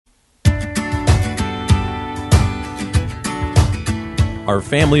Our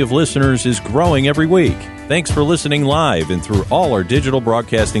family of listeners is growing every week. Thanks for listening live and through all our digital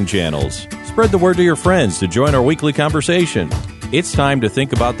broadcasting channels. Spread the word to your friends to join our weekly conversation. It's time to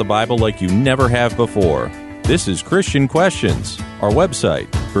think about the Bible like you never have before. This is Christian Questions. Our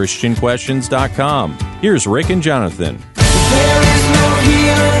website, ChristianQuestions.com. Here's Rick and Jonathan. There is no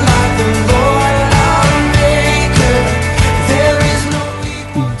healer like the Lord our Maker. There is no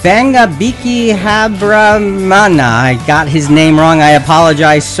equal. Bangabiki Habramana, I got his name wrong, I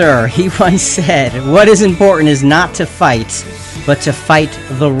apologize, sir. He once said, what is important is not to fight, but to fight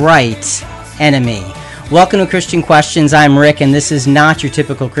the right enemy. Welcome to Christian Questions. I'm Rick, and this is not your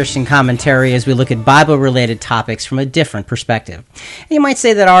typical Christian commentary as we look at Bible-related topics from a different perspective. And you might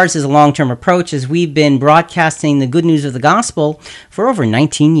say that ours is a long-term approach as we've been broadcasting the good news of the gospel for over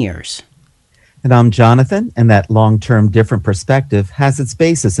 19 years. And I'm Jonathan, and that long-term different perspective has its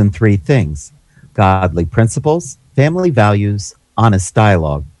basis in three things: godly principles, family values, honest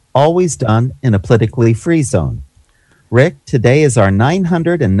dialogue, always done in a politically free zone. Rick, today is our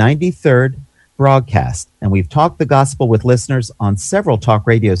 993rd broadcast, and we've talked the gospel with listeners on several talk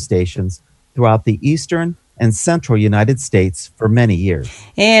radio stations throughout the eastern and central United States for many years.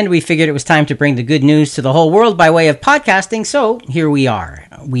 And we figured it was time to bring the good news to the whole world by way of podcasting, so here we are.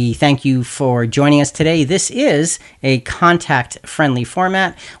 We thank you for joining us today. This is a contact-friendly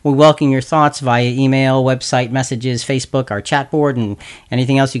format. We welcome your thoughts via email, website messages, Facebook, our chat board, and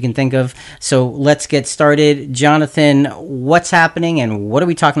anything else you can think of. So let's get started. Jonathan, what's happening and what are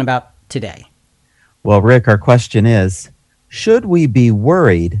we talking about today? Well, Rick, our question is, should we be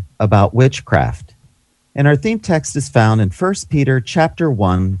worried about witchcraft? And our theme text is found in 1 Peter chapter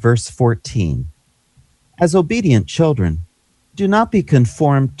 1, verse 14. As obedient children, do not be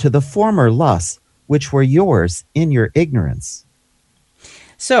conformed to the former lusts which were yours in your ignorance.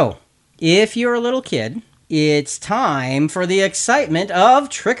 So, if you're a little kid, it's time for the excitement of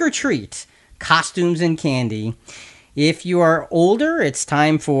trick-or-treat, costumes and candy. If you are older, it's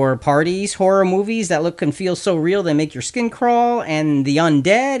time for parties, horror movies that look and feel so real they make your skin crawl, and the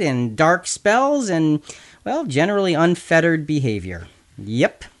undead, and dark spells, and, well, generally unfettered behavior.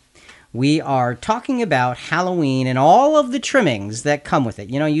 Yep. We are talking about Halloween and all of the trimmings that come with it.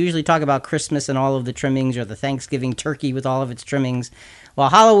 You know, you usually talk about Christmas and all of the trimmings, or the Thanksgiving turkey with all of its trimmings. Well,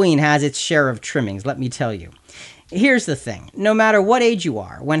 Halloween has its share of trimmings, let me tell you. Here's the thing. No matter what age you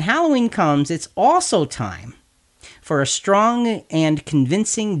are, when Halloween comes, it's also time for a strong and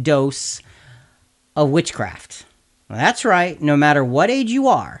convincing dose of witchcraft. Well, that's right. No matter what age you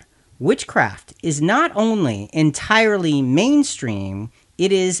are, witchcraft is not only entirely mainstream,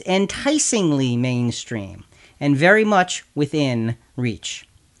 it is enticingly mainstream and very much within reach.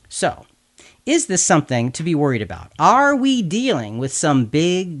 So, is this something to be worried about? Are we dealing with some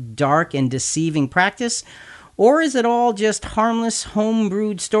big, dark, and deceiving practice? Or is it all just harmless,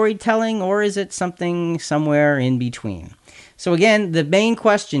 home-brewed storytelling, or is it something somewhere in between? So again, the main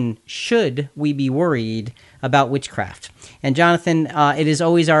question, should we be worried about witchcraft? And Jonathan, it is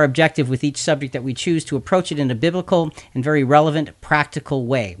always our objective with each subject that we choose to approach it in a biblical and very relevant, practical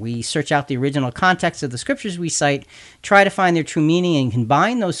way. We search out the original context of the scriptures we cite, try to find their true meaning, and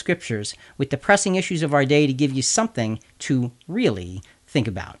combine those scriptures with the pressing issues of our day to give you something to really think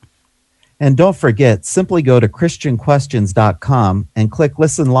about. And don't forget, simply go to ChristianQuestions.com and click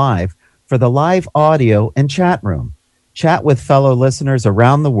Listen Live for the live audio and chat room. Chat with fellow listeners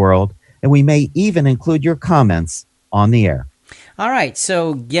around the world, and we may even include your comments on the air. All right,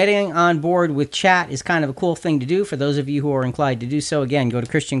 so getting on board with chat is kind of a cool thing to do. For those of you who are inclined to do so, again, go to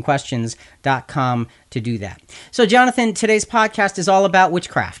ChristianQuestions.com to do that. So, Jonathan, today's podcast is all about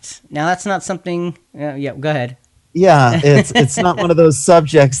witchcraft. Now, that's not something... yeah, go ahead. Yeah, it's not one of those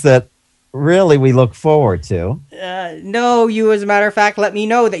subjects that really we look forward to. No, you, as a matter of fact, let me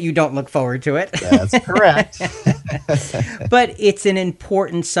know that you don't look forward to it. That's correct. But it's an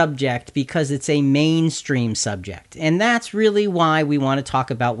important subject because it's a mainstream subject. And that's really why we want to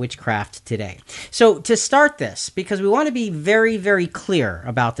talk about witchcraft today. So to start this, because we want to be very, very clear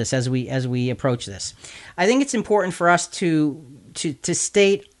about this as we approach this, I think it's important for us to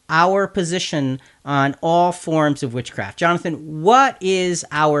state our position on all forms of witchcraft. Jonathan, what is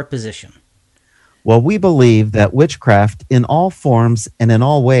our position? Well, we believe that witchcraft in all forms and in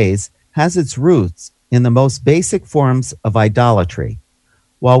all ways has its roots in the most basic forms of idolatry.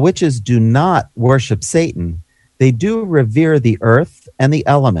 While witches do not worship Satan, they do revere the earth and the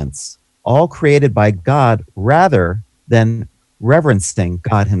elements, all created by God rather than reverencing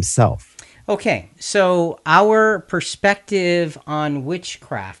God himself. Okay, so our perspective on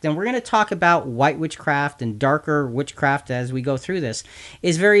witchcraft, and we're going to talk about white witchcraft and darker witchcraft as we go through this,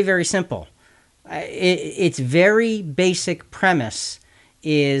 is very, very simple. Its very basic premise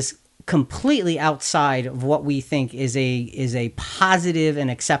is completely outside of what we think is a positive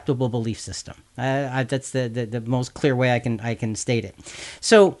and acceptable belief system. That's the most clear way I can state it.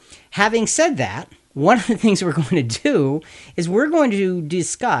 So, having said that, one of the things we're going to do is we're going to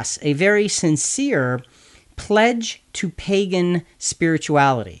discuss a very sincere pledge to pagan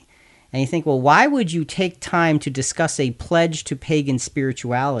spirituality. And you think, well, why would you take time to discuss a pledge to pagan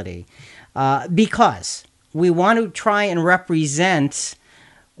spirituality? Because we want to try and represent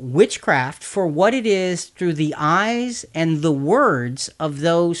witchcraft for what it is through the eyes and the words of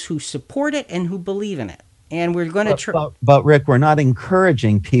those who support it and who believe in it. And we're going to But Rick, we're not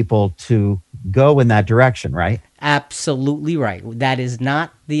encouraging people to go in that direction, right? Absolutely right. That is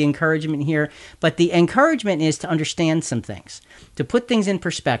not the encouragement here, but the encouragement is to understand some things, to put things in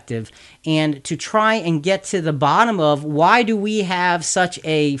perspective, and to try and get to the bottom of why do we have such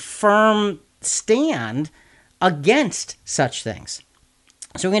a firm stand against such things.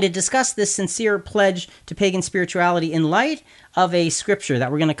 So we're going to discuss this sincere pledge to pagan spirituality in light of a scripture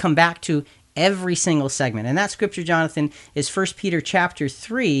that we're going to come back to every single segment. And that scripture, Jonathan, is 1 Peter chapter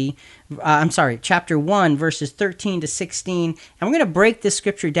 1, verses 13 to 16. And we're going to break this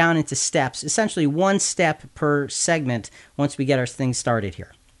scripture down into steps, essentially one step per segment once we get our things started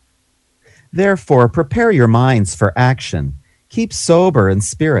here. Therefore, prepare your minds for action. Keep sober in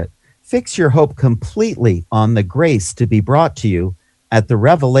spirit. Fix your hope completely on the grace to be brought to you at the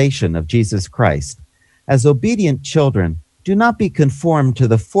revelation of Jesus Christ. As obedient children, do not be conformed to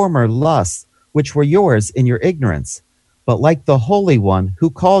the former lusts which were yours in your ignorance, but like the Holy One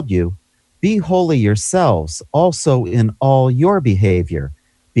who called you, be holy yourselves also in all your behavior,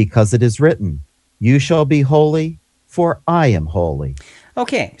 because it is written, you shall be holy, for I am holy.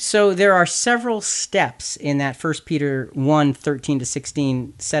 Okay, so there are several steps in that 1 Peter 1, 13 to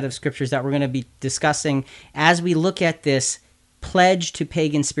 16 set of scriptures that we're going to be discussing as we look at this pledge to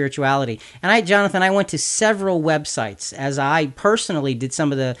pagan spirituality. And Jonathan, I went to several websites as I personally did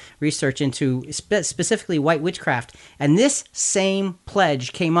some of the research into specifically white witchcraft, and this same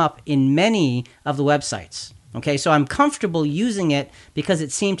pledge came up in many of the websites. Okay, so I'm comfortable using it because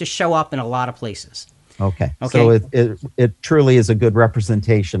it seemed to show up in a lot of places. Okay. So it truly is a good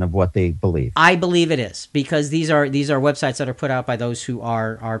representation of what they believe. I believe it is, because these are websites that are put out by those who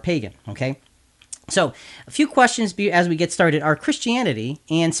are pagan. Okay. So, a few questions as we get started. Are Christianity,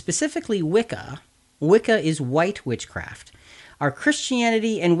 and specifically Wicca is white witchcraft, are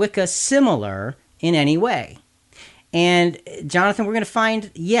Christianity and Wicca similar in any way? And, Jonathan, we're going to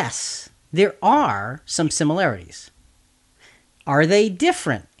find, yes, there are some similarities. Are they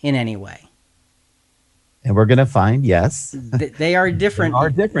different in any way? And we're going to find, yes. They are different. There are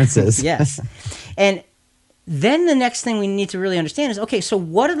differences. Yes. And then the next thing we need to really understand is, okay, so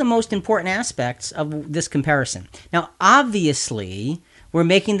what are the most important aspects of this comparison? Now, obviously, we're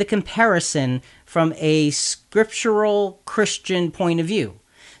making the comparison from a scriptural Christian point of view.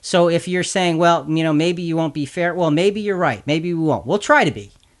 So if you're saying, well, maybe you won't be fair, well, maybe you're right. Maybe we won't. We'll try to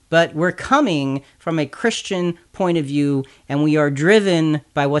be. But we're coming from a Christian point of view, and we are driven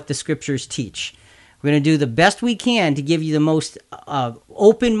by what the scriptures teach. We're going to do the best we can to give you the most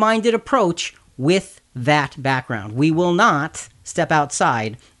open-minded approach with that background. We will not step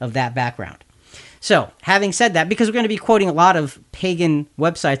outside of that background. So, having said that, because we're going to be quoting a lot of pagan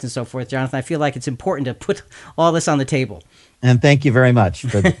websites and so forth, Jonathan, I feel like it's important to put all this on the table. And thank you very much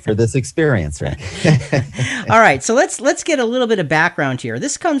for this experience, Rick. All right, so let's get a little bit of background here.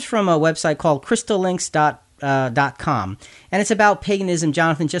 This comes from a website called crystallinks.com, and it's about paganism.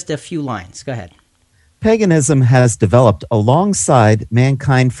 Jonathan, just a few lines. Go ahead. Paganism has developed alongside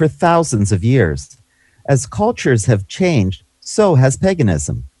mankind for thousands of years. As cultures have changed, so has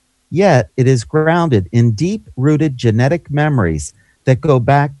paganism. Yet it is grounded in deep-rooted genetic memories that go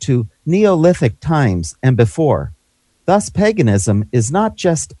back to Neolithic times and before. Thus, paganism is not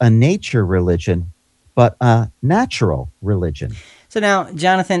just a nature religion, but a natural religion. So now,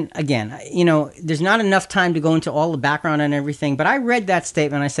 Jonathan, again, there's not enough time to go into all the background and everything, but I read that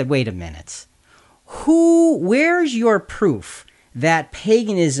statement and I said, wait a minute. Where's your proof that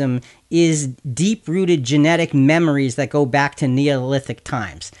paganism is deep-rooted genetic memories that go back to Neolithic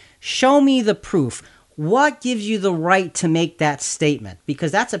times? Show me the proof. What gives you the right to make that statement?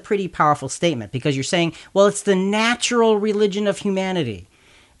 Because that's a pretty powerful statement, because you're saying, well, it's the natural religion of humanity.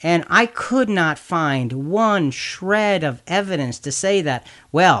 And I could not find one shred of evidence to say that,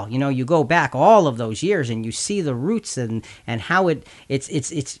 well, you go back all of those years and you see the roots and how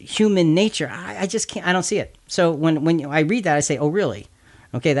it's human nature. I just can't, I don't see it. So when I read that, I say, oh, really?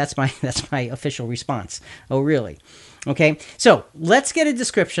 Okay, that's my official response. Oh, really? Okay, so let's get a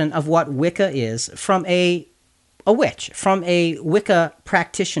description of what Wicca is from a a witch, from a Wicca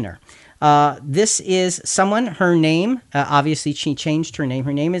practitioner. This is someone, her name, obviously she changed her name.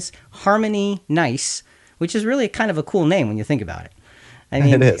 Her name is Harmony Nice, which is really kind of a cool name when you think about it. I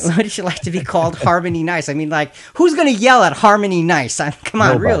mean, It is. would you like to be called Harmony Nice? I mean, like, who's going to yell at Harmony Nice? Come on,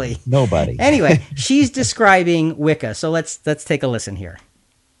 Nobody. really? Nobody. Anyway, she's describing Wicca, so let's take a listen here.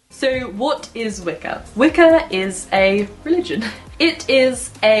 So what is Wicca? Wicca is a religion. It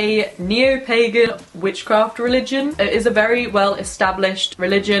is a neo-pagan witchcraft religion. It is a very well-established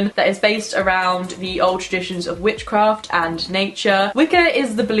religion that is based around the old traditions of witchcraft and nature. Wicca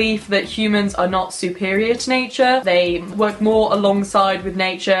is the belief that humans are not superior to nature. They work more alongside with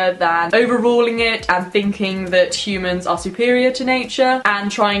nature than overruling it and thinking that humans are superior to nature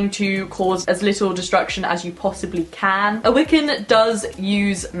and trying to cause as little destruction as you possibly can. A Wiccan does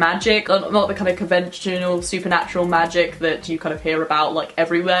use magic, not the kind of conventional supernatural magic that you kind of hear about like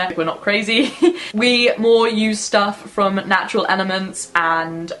everywhere. We're not crazy. We more use stuff from natural elements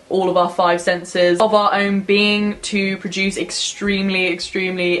and all of our five senses of our own being to produce extremely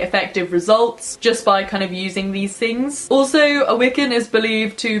effective results just by kind of using these things. Also, a Wiccan is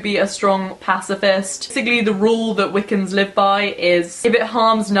believed to be a strong pacifist. Basically, the rule that Wiccans live by is if it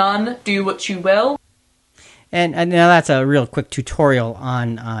harms none, do what you will. And now that's a real quick tutorial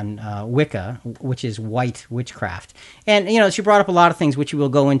on Wicca, which is white witchcraft. And, she brought up a lot of things which we will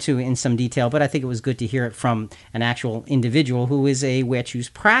go into in some detail, but I think it was good to hear it from an actual individual who is a witch who's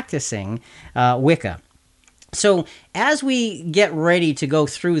practicing Wicca. So as we get ready to go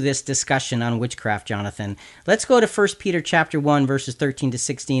through this discussion on witchcraft, Jonathan, let's go to 1 Peter chapter 1, verses 13 to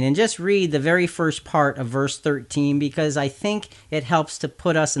 16, and just read the very first part of verse 13, because I think it helps to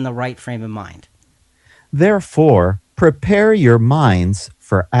put us in the right frame of mind. Therefore, prepare your minds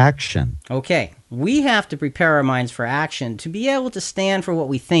for action. Okay, we have to prepare our minds for action to be able to stand for what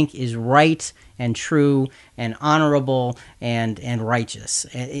we think is right and true and honorable and righteous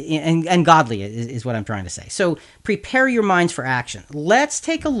and godly is what I'm trying to say. So prepare your minds for action. Let's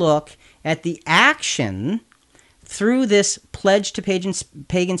take a look at the action through this pledge to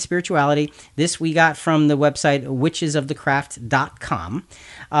pagan spirituality. This we got from the website witchesofthecraft.com.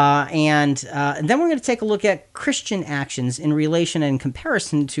 And then we're going to take a look at Christian actions in relation and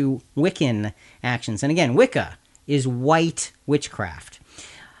comparison to Wiccan actions. And again, Wicca is white witchcraft.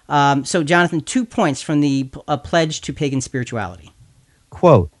 So, Jonathan, 2 points from the pledge to pagan spirituality.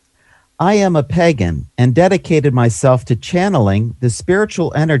 Quote, I am a pagan and dedicated myself to channeling the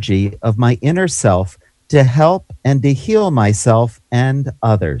spiritual energy of my inner self to help and to heal myself and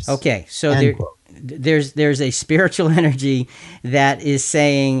others. Okay, so End quote. there's a spiritual energy that is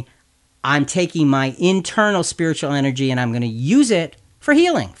saying, I'm taking my internal spiritual energy and I'm going to use it for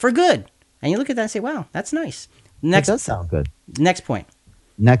healing, for good. And you look at that and say, wow, that's nice. That does sound good. Next point.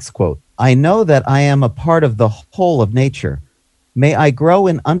 Next quote. I know that I am a part of the whole of nature. May I grow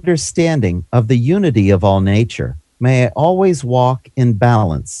in understanding of the unity of all nature. May I always walk in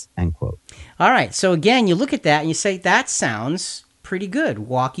balance. End quote. All right. So again, you look at that and you say, that sounds pretty good.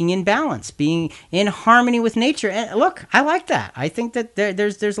 Walking in balance, being in harmony with nature. And look, I like that. I think that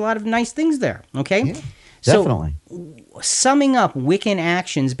there's a lot of nice things there. Okay. Yeah, definitely. So, summing up Wiccan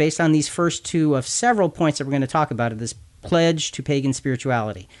actions based on these first two of several points that we're going to talk about of this pledge to pagan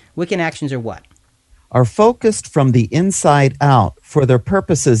spirituality. Wiccan actions are what? Are focused from the inside out for their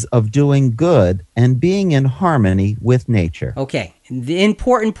purposes of doing good and being in harmony with nature. Okay, the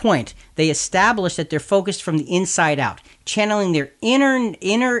important point, they establish that they're focused from the inside out, channeling their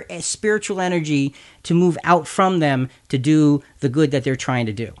inner spiritual energy to move out from them to do the good that they're trying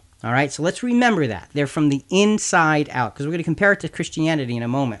to do. All right, so let's remember that. They're from the inside out, because we're going to compare it to Christianity in a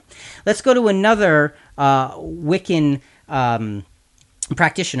moment. Let's go to another Wiccan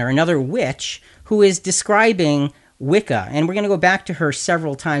practitioner, another witch, who is describing Wicca. And we're going to go back to her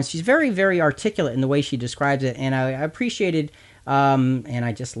several times. She's very, very articulate in the way she describes it. And I appreciated, and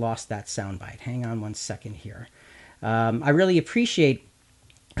I just lost that soundbite. Hang on one second here. I really appreciate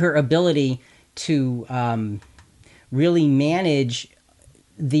her ability to really manage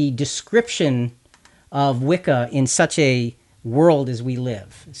the description of Wicca in such a world as we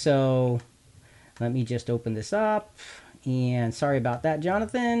live. So let me just open this up. And sorry about that,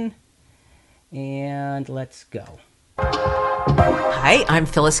 Jonathan. And let's go. Hi, I'm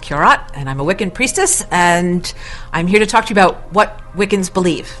Phyllis Curot, and I'm a Wiccan priestess, and I'm here to talk to you about what Wiccans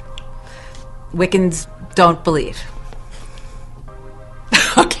believe. Wiccans don't believe.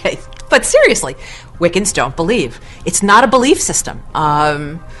 Okay, but seriously, Wiccans don't believe. It's not a belief system.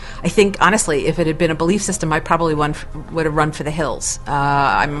 I think, honestly, if it had been a belief system, I probably would have run for the hills.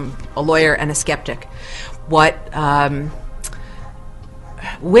 I'm a lawyer and a skeptic. What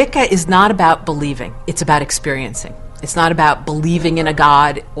Wicca is not about believing. It's about experiencing. It's not about believing in a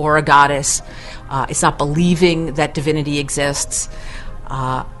god or a goddess. It's not believing that divinity exists.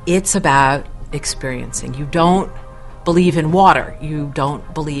 It's about experiencing. You don't believe in water. You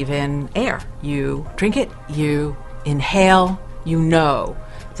don't believe in air. You drink it, you inhale, you know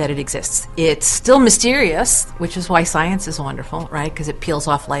that it exists. It's still mysterious, which is why science is wonderful, right? Because it peels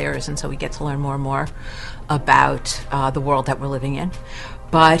off layers, and so we get to learn more and more about the world that we're living in.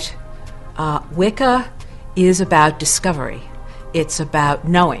 But Wicca is about discovery. It's about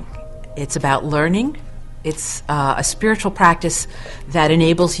knowing. It's about learning. It's a spiritual practice that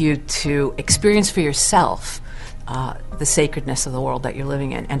enables you to experience for yourself the sacredness of the world that you're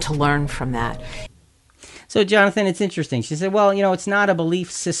living in and to learn from that. So, Jonathan, it's interesting. She said, well, it's not a belief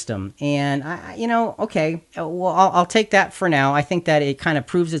system. And, okay, well, I'll take that for now. I think that it kind of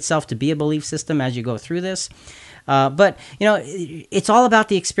proves itself to be a belief system as you go through this. But, it's all about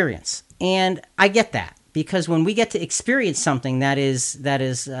the experience. And I get that, because when we get to experience something that is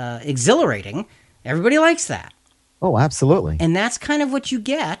exhilarating, everybody likes that. Oh, absolutely. And that's kind of what you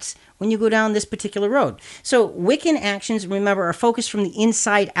get when you go down this particular road. So Wiccan actions, remember, are focused from the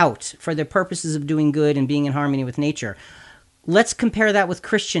inside out for the purposes of doing good and being in harmony with nature. Let's compare that with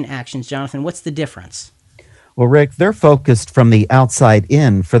Christian actions, Jonathan. What's the difference? Well, Rick, they're focused from the outside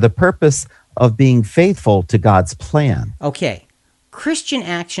in for the purpose of being faithful to God's plan. Okay. Christian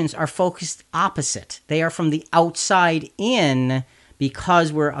actions are focused opposite. They are from the outside in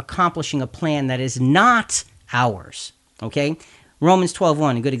because we're accomplishing a plan that is not ours. Okay? Romans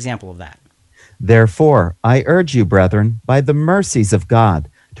 12:1, a good example of that. Therefore, I urge you, brethren, by the mercies of God,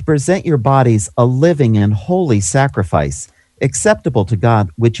 to present your bodies a living and holy sacrifice, acceptable to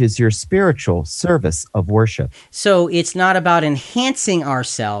God, which is your spiritual service of worship. So it's not about enhancing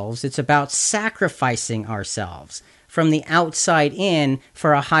ourselves, it's about sacrificing ourselves from the outside in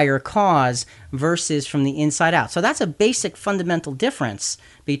for a higher cause versus from the inside out. So that's a basic fundamental difference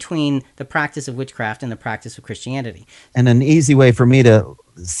between the practice of witchcraft and the practice of Christianity. And an easy way for me to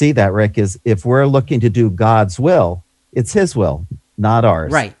see that, Rick, is if we're looking to do God's will, it's his will, not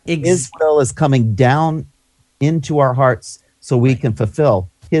ours. Right. His will is coming down into our hearts so we can fulfill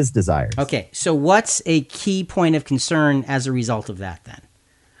his desires. Okay, so what's a key point of concern as a result of that then?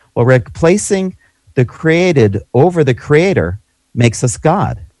 Well, Rick, placing the created over the creator makes us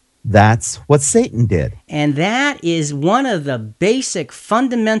God. That's what Satan did. And that is one of the basic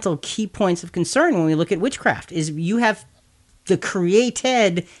fundamental key points of concern when we look at witchcraft, is you have the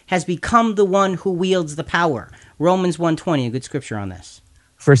created has become the one who wields the power. Romans 1:20, a good scripture on this.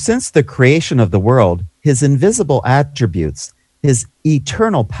 For since the creation of the world, his invisible attributes, his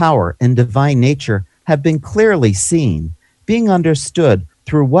eternal power and divine nature have been clearly seen, being understood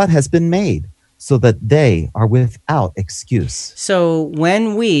through what has been made, so that they are without excuse. So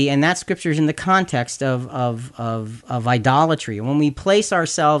when we, and that scripture is in the context of idolatry, when we place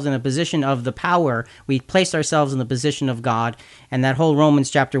ourselves in a position of the power, we place ourselves in the position of God, and that whole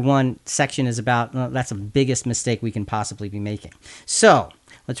Romans chapter 1 section is about, that's the biggest mistake we can possibly be making. So,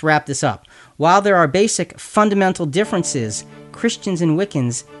 let's wrap this up. While there are basic fundamental differences, Christians and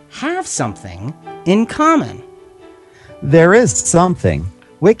Wiccans have something in common. There is something.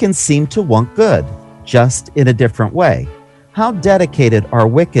 Wiccans seem to want good, just in a different way. How dedicated are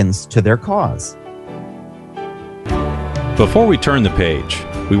Wiccans to their cause? Before we turn the page,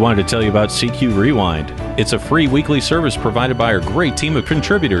 we wanted to tell you about CQ Rewind. It's a free weekly service provided by our great team of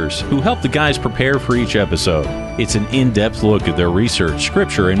contributors who help the guys prepare for each episode. It's an in-depth look at their research,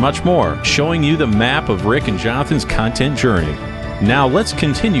 scripture, and much more, showing you the map of Rick and Jonathan's content journey. Now let's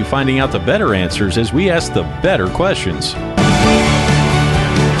continue finding out the better answers as we ask the better questions.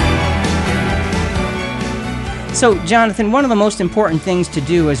 So, Jonathan, one of the most important things to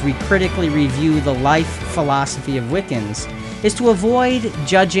do as we critically review the life philosophy of Wiccans is to avoid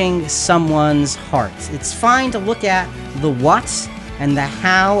judging someone's heart. It's fine to look at the what and the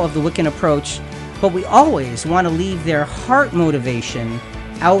how of the Wiccan approach, but we always want to leave their heart motivation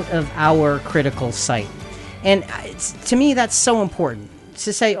out of our critical sight. And to me, that's so important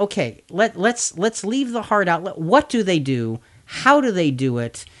to say, okay, let's leave the heart out. What do they do? How do they do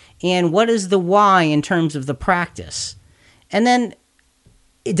it? And what is the why in terms of the practice? And then,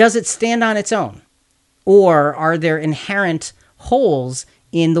 does it stand on its own? Or are there inherent holes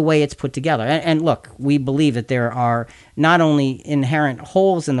in the way it's put together? And look, we believe that there are not only inherent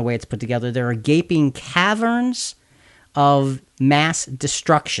holes in the way it's put together, there are gaping caverns of mass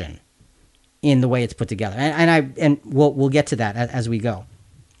destruction in the way it's put together. And we'll get to that as we go.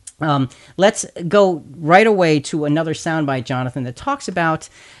 Let's go right away to another soundbite, Jonathan, that talks about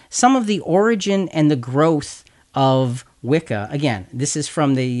some of the origin and the growth of Wicca, again, this is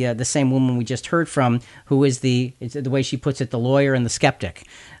from the same woman we just heard from, who is the way she puts it, the lawyer and the skeptic.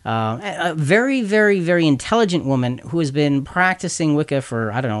 A very, very, very intelligent woman who has been practicing Wicca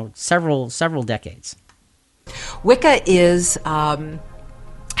for, I don't know, several decades. Wicca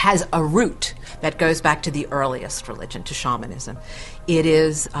has a root that goes back to the earliest religion, to shamanism. It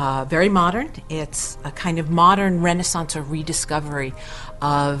is very modern. It's a kind of modern renaissance or rediscovery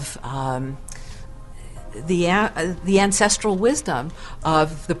of the ancestral wisdom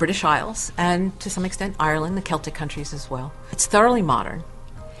of the British Isles and, to some extent, Ireland, the Celtic countries as well. It's thoroughly modern,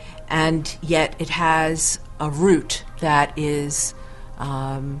 and yet it has a root that is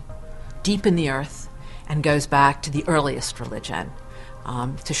deep in the earth and goes back to the earliest religion,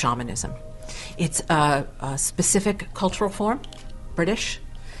 to shamanism. It's a specific cultural form, British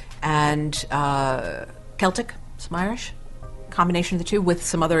and Celtic, some Irish, combination of the two with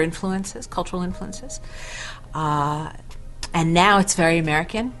some other influences, cultural influences. And now it's very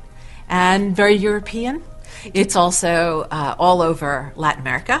American and very European. It's also all over Latin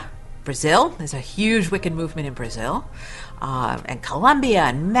America, Brazil. There's a huge Wiccan movement in Brazil, and Colombia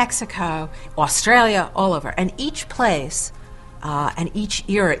and Mexico, Australia, all over. And each place and each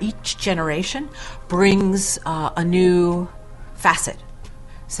era, each generation brings a new facet.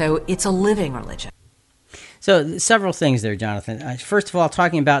 So it's a living religion. So several things there, Jonathan. First of all,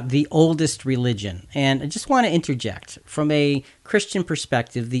 talking about the oldest religion. And I just want to interject. From a Christian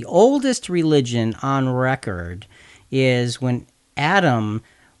perspective, the oldest religion on record is when Adam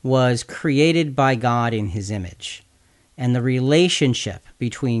was created by God in his image. And the relationship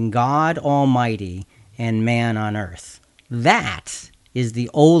between God Almighty and man on earth. That is the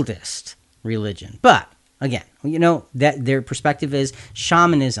oldest religion. But again, you know, that their perspective is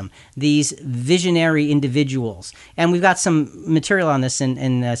shamanism, these visionary individuals. And we've got some material on this in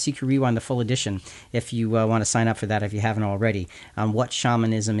CQ Rewind, the full edition, if you want to sign up for that, if you haven't already, on what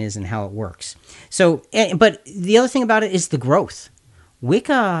shamanism is and how it works. So, but the other thing about it is the growth.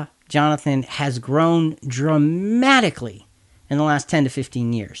 Wicca, Jonathan, has grown dramatically in the last 10 to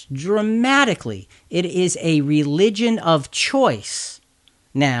 15 years. Dramatically. It is a religion of choice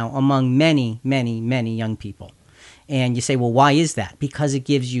now among many, many, many young people. And you say, well, why is that? Because it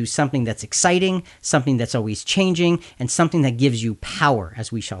gives you something that's exciting, something that's always changing, and something that gives you power,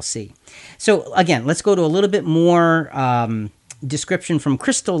 as we shall see. So again, let's go to a little bit more description from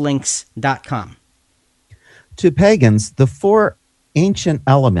crystallinks.com. To pagans, the four ancient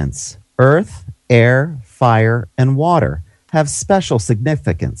elements, earth, air, fire, and water, have special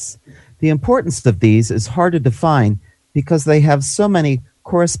significance. The importance of these is hard to define because they have so many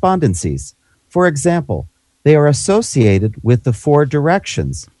correspondencies. For example, they are associated with the four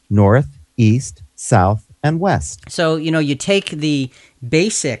directions, north, east, south, and west. So, you know, you take the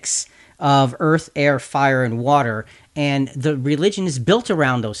basics of earth, air, fire, and water, and the religion is built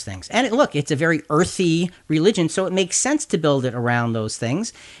around those things. And look, it's a very earthy religion, so it makes sense to build it around those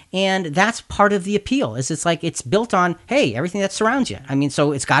things. And that's part of the appeal, is it's like it's built on, hey, everything that surrounds you. I mean,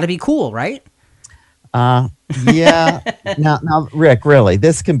 so it's got to be cool, right? Yeah. Now, Rick, really,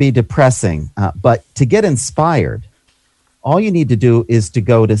 this can be depressing. But to get inspired, all you need to do is to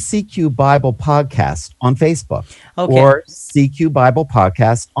go to CQ Bible Podcast on Facebook or CQ Bible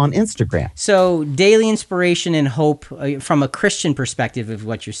Podcast on Instagram. So daily inspiration and hope from a Christian perspective of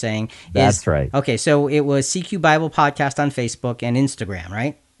what you're saying. That's right. Okay, so it was CQ Bible Podcast on Facebook and Instagram,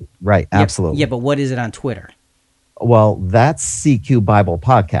 right? Right, absolutely. Yeah, but what is it on Twitter? Well, that's CQ Bible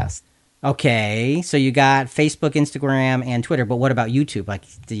Podcast. Okay, so you got Facebook, Instagram, and Twitter, but what about YouTube? Like,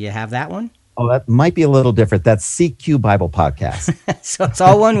 do you have that one? Oh, that might be a little different. That's CQ Bible Podcast. So it's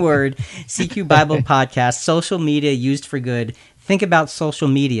all one word, CQ Bible Podcast, social media used for good. Think about social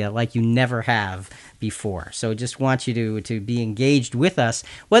media like you never have before. So just want you to be engaged with us.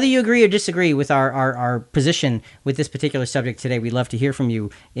 Whether you agree or disagree with our position with this particular subject today, we'd love to hear from you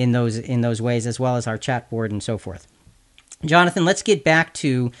in those ways, as well as our chat board and so forth. Jonathan, let's get back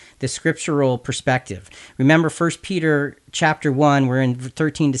to the scriptural perspective. Remember 1 Peter chapter 1, we're in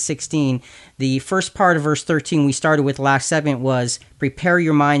 13 to 16. The first part of verse 13 we started with last segment was, prepare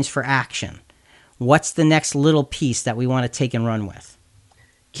your minds for action. What's the next little piece that we want to take and run with?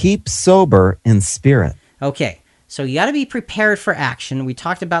 Keep sober in spirit. Okay. So you got to be prepared for action. We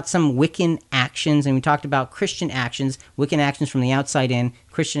talked about some Wiccan actions, and we talked about Christian actions, Wiccan actions from the outside in,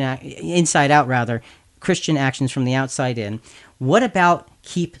 inside out rather, Christian actions from the outside in. What about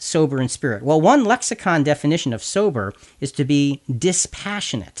keep sober in spirit? Well, one lexicon definition of sober is to be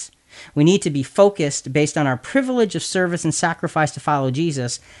dispassionate. We need to be focused based on our privilege of service and sacrifice to follow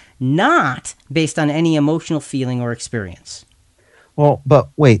Jesus, not based on any emotional feeling or experience. Well, but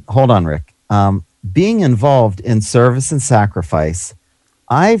wait, hold on, Rick. being involved in service and sacrifice,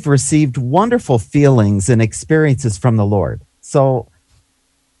 I've received wonderful feelings and experiences from the Lord. So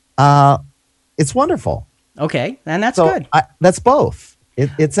it's wonderful. Okay, and that's So good. that's both.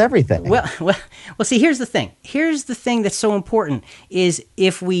 It's everything. Well, see, here's the thing. Here's the thing that's so important is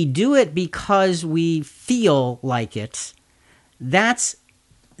if we do it because we feel like it, that's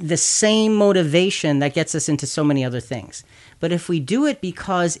the same motivation that gets us into so many other things. But if we do it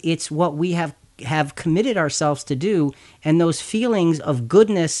because it's what we have committed ourselves to do, and those feelings of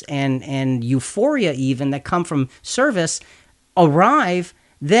goodness and euphoria even that come from service arrive,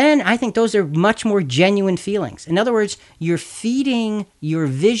 then I think those are much more genuine feelings. In other words, you're feeding your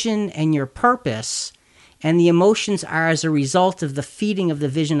vision and your purpose, and the emotions are as a result of the feeding of the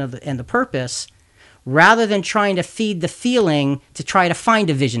vision and the purpose, rather than trying to feed the feeling to try to find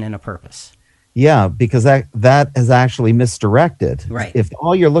a vision and a purpose. Yeah, because that is actually misdirected. Right. If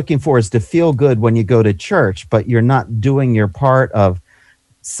all you're looking for is to feel good when you go to church, but you're not doing your part of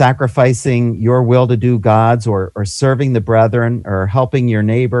sacrificing your will to do God's, or serving the brethren, or helping your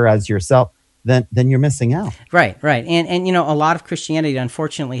neighbor as yourself, then you're missing out. Right. And you know, a lot of Christianity,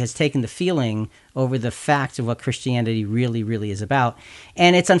 unfortunately, has taken the feeling over the facts of what Christianity really, really is about.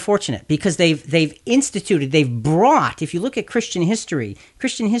 And it's unfortunate because they've brought, if you look at Christian history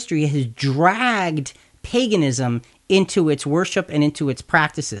has dragged paganism into its worship and into its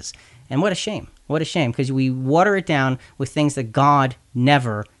practices. And what a shame. What a shame, because we water it down with things that God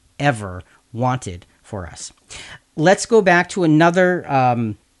never, ever wanted for us. Let's go back to another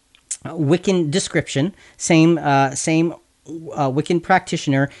Wiccan description, same Wiccan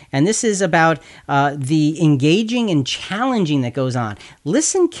practitioner, and this is about the engaging and challenging that goes on.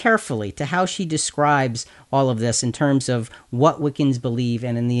 Listen carefully to how she describes all of this in terms of what Wiccans believe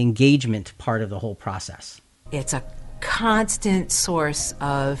and in the engagement part of the whole process. It's a constant source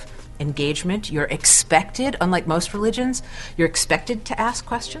of engagement. You're expected, unlike most religions, you're expected to ask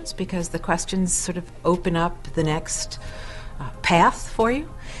questions because the questions sort of open up the next path for you.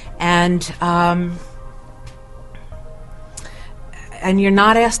 And you're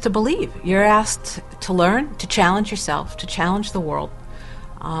not asked to believe. You're asked to learn, to challenge yourself, to challenge the world,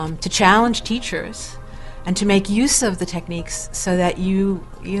 to challenge teachers, and to make use of the techniques so that you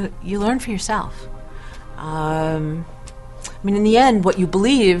learn for yourself. I mean, in the end, what you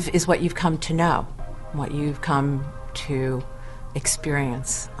believe is what you've come to know, what you've come to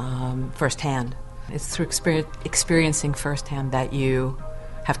experience firsthand. It's through experiencing firsthand that you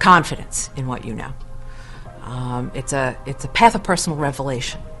have confidence in what you know. It's a path of personal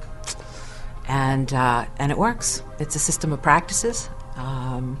revelation, and it works. It's a system of practices,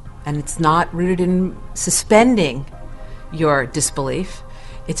 and it's not rooted in suspending your disbelief.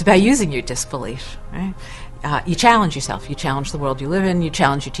 It's about using your disbelief, right? You challenge yourself. You challenge the world you live in. You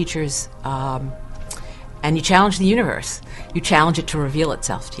challenge your teachers, and you challenge the universe. You challenge it to reveal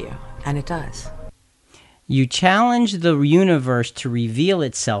itself to you, and it does. You challenge the universe to reveal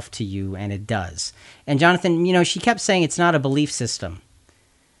itself to you, and it does. And Jonathan, you know, she kept saying it's not a belief system.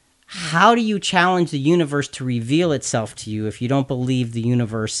 How do you challenge the universe to reveal itself to you if you don't believe the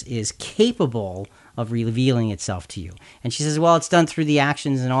universe is capable of revealing itself to you? And she says, well, it's done through the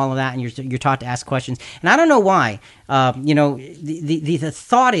actions and all of that, and you're taught to ask questions. And I don't know why. You know, the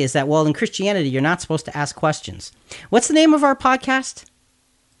thought is that, well, in Christianity, you're not supposed to ask questions. What's the name of our podcast?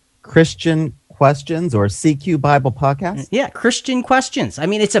 Christian Questions, or CQ Bible Podcast? Yeah, Christian Questions. I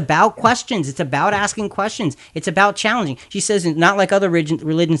mean, it's about questions. It's about asking questions. It's about challenging. She says, not like other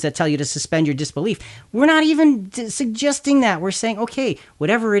religions that tell you to suspend your disbelief. We're not even suggesting that. We're saying, okay,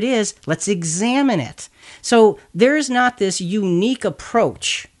 whatever it is, let's examine it. So there's not this unique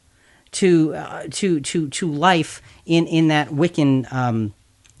approach to life in that Wiccan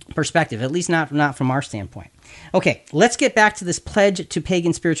perspective, at least not from our standpoint. Okay, let's get back to this pledge to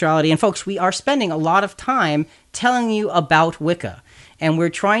pagan spirituality. And folks, we are spending a lot of time telling you about Wicca. And we're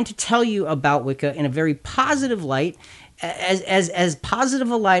trying to tell you about Wicca in a very positive light, as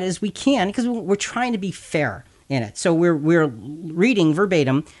positive a light as we can, because we're trying to be fair in it. So we're reading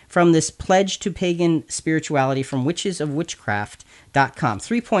verbatim from this pledge to pagan spirituality from witchesofwitchcraft.com.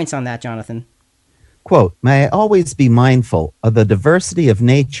 3 points on that, Jonathan. Quote, may I always be mindful of the diversity of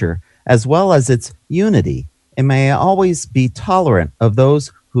nature as well as its unity, and may I always be tolerant of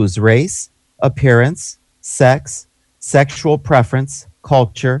those whose race, appearance, sex, sexual preference,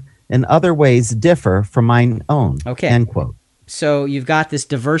 culture, and other ways differ from mine own. Okay. End quote. So you've got this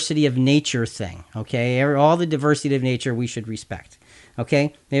diversity of nature thing, okay? All the diversity of nature we should respect,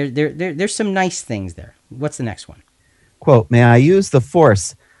 okay? There's some nice things there. What's the next one? Quote, may I use the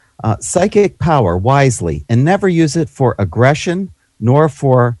force, psychic power wisely, and never use it for aggression nor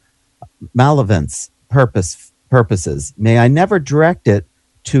for malevolence purposes. May I never direct it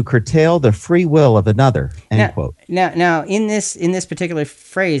to curtail the free will of another, end quote. Now, in this particular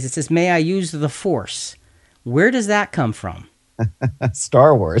phrase, it says, "May I use the force." Where does that come from?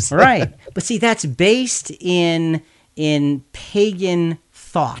 Star Wars. Right, but see, that's based in pagan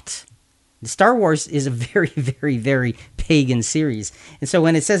thought. Star Wars is a very, very, very pagan series, and so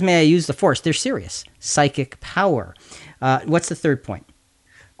when it says, "May I use the force," they're serious. Psychic power. What's the third point?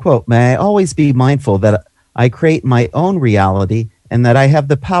 Quote, may I always be mindful that I create my own reality and that I have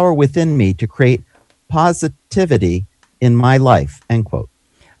the power within me to create positivity in my life, end quote.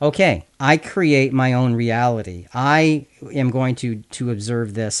 Okay, I create my own reality. I am going to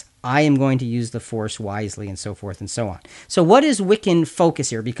observe this. I am going to use the force wisely, and so forth and so on. So what is Wiccan focus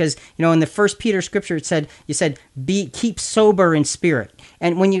here? Because, in the First Peter scripture, you said keep sober in spirit.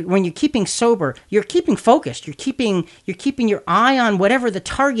 And when you're keeping sober, you're keeping focused. You're keeping your eye on whatever the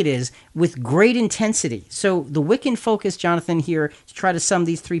target is with great intensity. So the Wiccan focus, Jonathan, here, to try to sum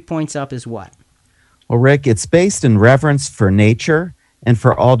these 3 points up, is what? Well, Rick, it's based in reverence for nature and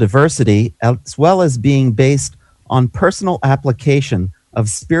for all diversity, as well as being based on personal application of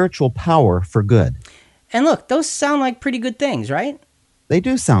spiritual power for good. And look, those sound like pretty good things, right? They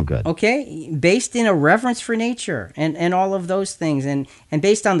do sound good. Okay, based in a reverence for nature and all of those things, and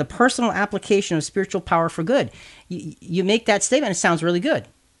based on the personal application of spiritual power for good. You make that statement, it sounds really good.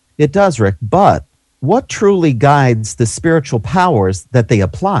 It does, Rick, but what truly guides the spiritual powers that they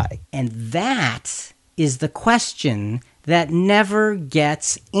apply? And that is the question that never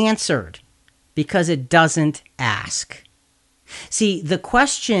gets answered because it doesn't ask. See, the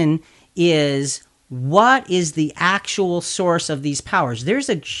question is, what is the actual source of these powers? There's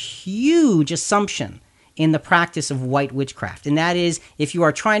a huge assumption in the practice of white witchcraft, and that is, if you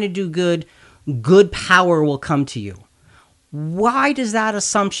are trying to do good, good power will come to you. Why does that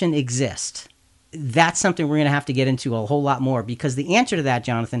assumption exist? That's something we're going to have to get into a whole lot more, because the answer to that,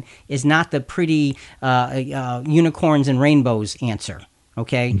 Jonathan, is not the pretty unicorns and rainbows answer.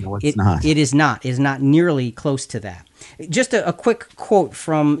 Okay? No, it's not. It is not. It is not nearly close to that. Just a quick quote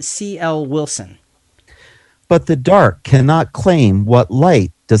from C.L. Wilson. But the dark cannot claim what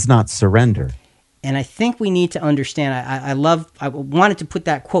light does not surrender. And I think we need to understand, I wanted to put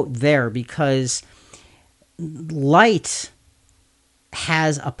that quote there because light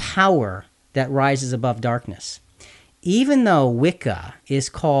has a power that rises above darkness. Even though Wicca is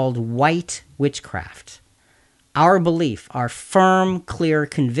called white witchcraft, our belief, our firm, clear,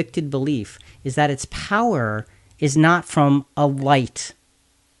 convicted belief, is that its power is not from a light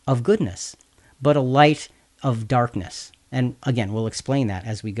of goodness, but a light of darkness. And again, we'll explain that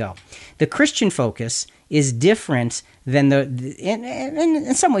as we go. The Christian focus is different than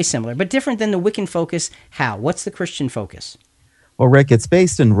in some ways similar, but different than the Wiccan focus. How? What's the Christian focus? Well, Rick, it's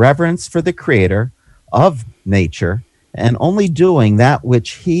based in reverence for the creator of nature and only doing that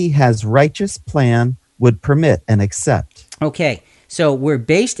which he has righteous plan would permit and accept. Okay, so we're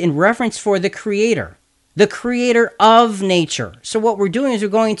based in reverence for the creator of nature. So what we're doing is we're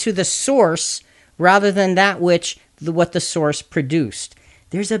going to the source rather than that what the source produced.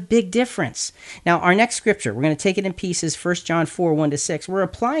 There's a big difference. Now, our next scripture, we're going to take it in pieces, 1 John 4, 1-6. We're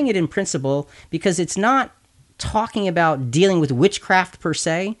applying it in principle because it's not talking about dealing with witchcraft per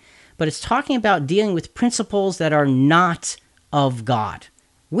se, but it's talking about dealing with principles that are not of God.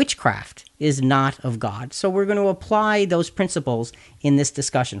 Witchcraft is not of God. So we're going to apply those principles in this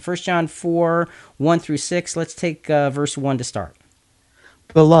discussion. 1 John 4, 1-6. Let's take verse 1 to start.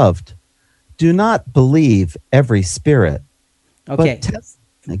 Beloved, do not believe every spirit. Okay.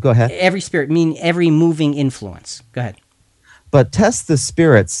 Go ahead. Every spirit, meaning every moving influence. Go ahead. But test the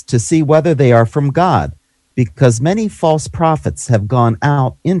spirits to see whether they are from God, because many false prophets have gone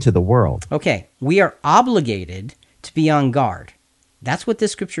out into the world. Okay. We are obligated to be on guard. That's what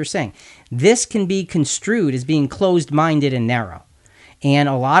this scripture is saying. This can be construed as being closed-minded and narrow. And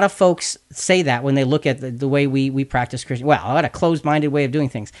a lot of folks say that when they look at the way we practice Christian. Well, I got a closed-minded way of doing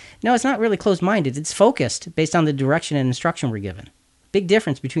things. No, it's not really closed-minded. It's focused based on the direction and instruction we're given. Big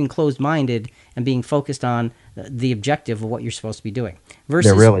difference between closed-minded and being focused on the objective of what you're supposed to be doing.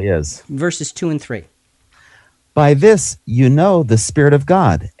 There really is. Verses 2 and 3. By this you know the Spirit of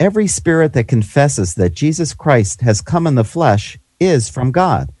God. Every spirit that confesses that Jesus Christ has come in the flesh is from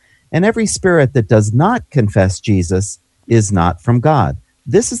God. And every spirit that does not confess Jesus is not from God.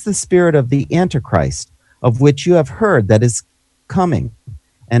 This is the spirit of the Antichrist, of which you have heard that is coming,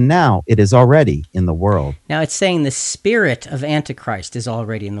 and now it is already in the world. Now it's saying the spirit of Antichrist is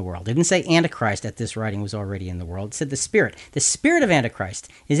already in the world. It didn't say Antichrist at this writing was already in the world. It said the spirit. The spirit of Antichrist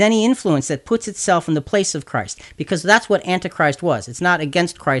is any influence that puts itself in the place of Christ, because that's what Antichrist was. It's not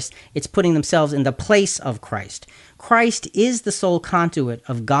against Christ. It's putting themselves in the place of Christ. Christ is the sole conduit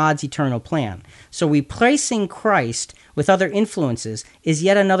of God's eternal plan. So replacing Christ with other influences is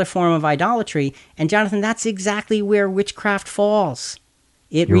yet another form of idolatry. And Jonathan, that's exactly where witchcraft falls.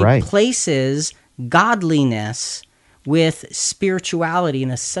 It You're right. replaces godliness with spirituality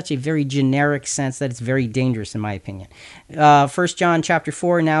in such a very generic sense that it's very dangerous, in my opinion. 1 John chapter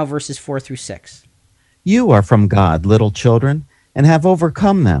 4, now verses 4 through 6. You are from God, little children, and have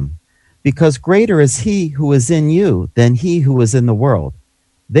overcome them, because greater is he who is in you than he who is in the world.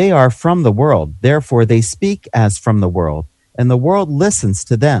 They are from the world, therefore they speak as from the world, and the world listens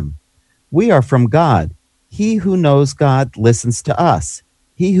to them. We are from God. He who knows God listens to us.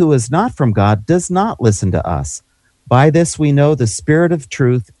 He who is not from God does not listen to us. By this we know the spirit of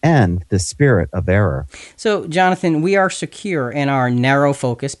truth and the spirit of error. So, Jonathan, we are secure in our narrow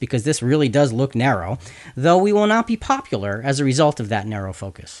focus, because this really does look narrow, though we will not be popular as a result of that narrow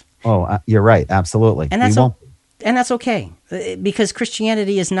focus. Oh, you're right. Absolutely. And that's okay, because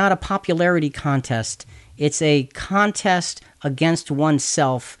Christianity is not a popularity contest. It's a contest against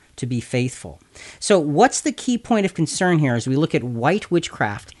oneself to be faithful. So what's the key point of concern here as we look at white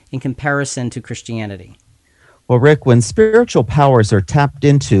witchcraft in comparison to Christianity? Well, Rick, when spiritual powers are tapped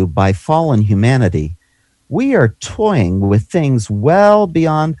into by fallen humanity, we are toying with things well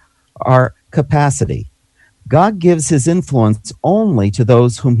beyond our capacity. God gives his influence only to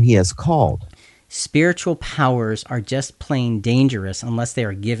those whom he has called. Spiritual powers are just plain dangerous unless they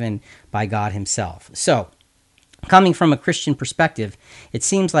are given by God himself. So, coming from a Christian perspective, it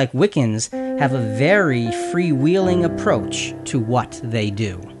seems like Wiccans have a very freewheeling approach to what they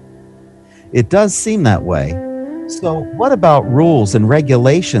do. It does seem that way. So, what about rules and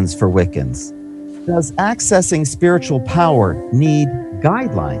regulations for Wiccans? Does accessing spiritual power need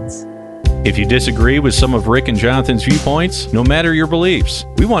guidelines? If you disagree with some of Rick and Jonathan's viewpoints, no matter your beliefs,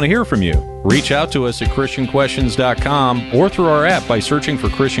 we want to hear from you. Reach out to us at ChristianQuestions.com or through our app by searching for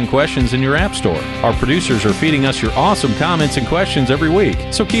Christian Questions in your app store. Our producers are feeding us your awesome comments and questions every week,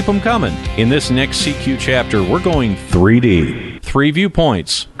 so keep them coming. In this next CQ chapter, we're going 3D. 3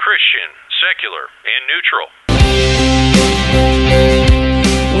 viewpoints: Christian, secular, and neutral.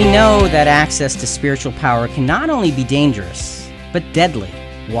 We know that access to spiritual power can not only be dangerous, but deadly.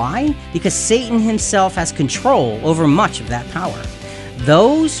 Why? Because Satan himself has control over much of that power.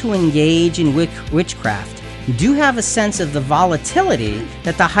 Those who engage in witchcraft do have a sense of the volatility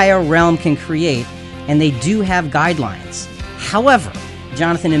that the higher realm can create, and they do have guidelines. However,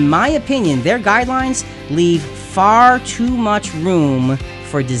 Jonathan, in my opinion, their guidelines leave far too much room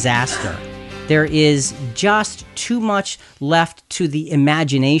for disaster. There is just too much left to the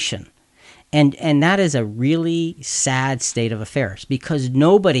imagination. And that is a really sad state of affairs, because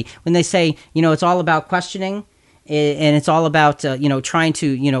nobody, when they say, it's all about questioning and it's all about, trying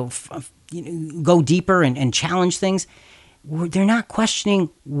to, go deeper and challenge things, they're not questioning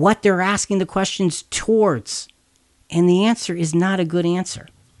what they're asking the questions towards. And the answer is not a good answer.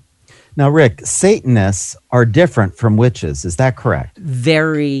 Now, Rick, Satanists are different from witches. Is that correct?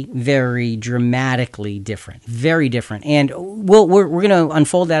 Very, very dramatically different. Very different. And we're going to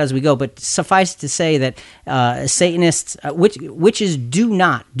unfold that as we go. But suffice to say that Satanists, witches do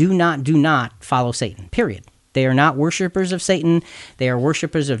not follow Satan, period. They are not worshipers of Satan. They are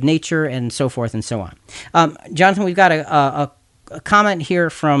worshipers of nature, and so forth and so on. Jonathan, we've got a comment here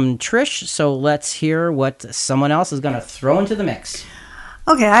from Trish, so let's hear what someone else is going to throw into the mix.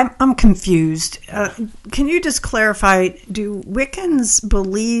 Okay, I'm confused. Can you just clarify, do Wiccans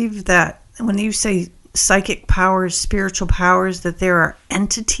believe that when you say psychic powers, spiritual powers, that there are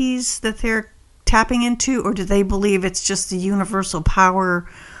entities that they're tapping into, or do they believe it's just the universal power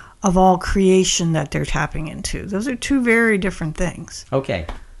of all creation that they're tapping into? Those are two very different things. Okay,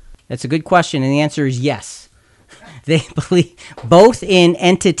 that's a good question, and the answer is yes. They believe both in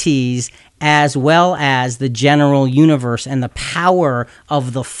entities as well as the general universe and the power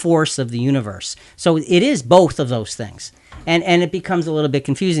of the force of the universe. So it is both of those things. And it becomes a little bit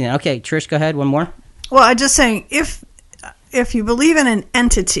confusing. Okay, Trish, go ahead. One more. Well, I'm just saying, if you believe in an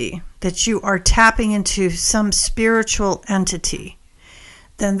entity, that you are tapping into some spiritual entity,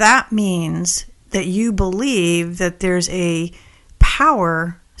 then that means that you believe that there's a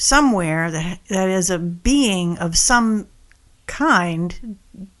power somewhere that is a being of some kind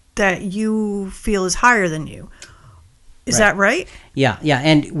that you feel is higher than you. Is that right? Yeah,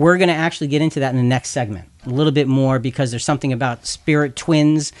 and we're going to actually get into that in the next segment. a little bit more because there's something about spirit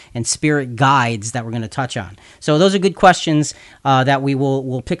twins and spirit guides that we're going to touch on. So those are good questions that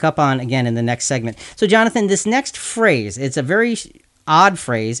we'll pick up on again in the next segment. So Jonathan, this next phrase, it's a very odd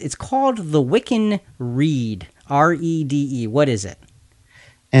phrase. It's called the Wiccan Rede, R-E-D-E. What is it?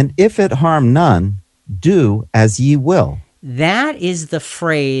 And if it harm none, do as ye will. That is the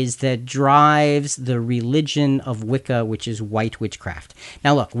phrase that drives the religion of Wicca, which is white witchcraft.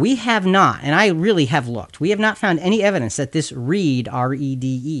 Now, look, we have not, and I really have looked, we have not found any evidence that this Rede,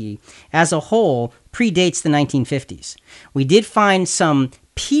 R-E-D-E, as a whole predates the 1950s. We did find some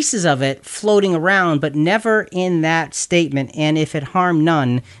pieces of it floating around, but never in that statement, and if it harm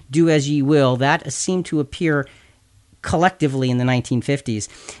none, do as ye will. That seemed to appear collectively in the 1950s.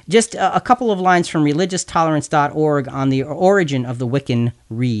 Just a couple of lines from religionstolerance.org on the origin of the Wiccan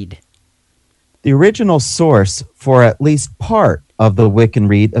Rede. The original source for at least part of the Wiccan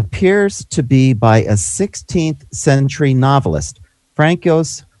Rede appears to be by a 16th century novelist,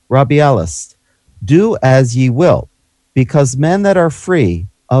 Francos Rabelais. Do as ye will, because men that are free,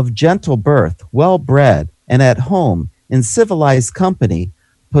 of gentle birth, well bred, and at home in civilized company,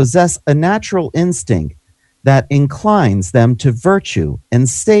 possess a natural instinct that inclines them to virtue and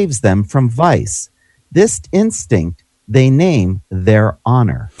saves them from vice. This instinct they name their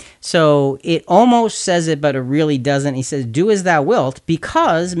honor. So it almost says it, but it really doesn't. He says, do as thou wilt,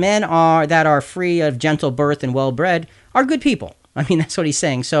 because men that are free of gentle birth and well-bred are good people. I mean, that's what he's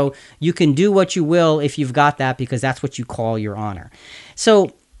saying. So you can do what you will if you've got that, because that's what you call your honor.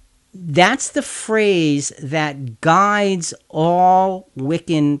 So that's the phrase that guides all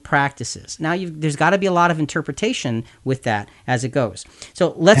Wiccan practices. Now, there's got to be a lot of interpretation with that as it goes.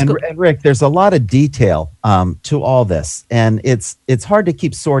 So let's go. And Rick, there's a lot of detail to all this, and it's hard to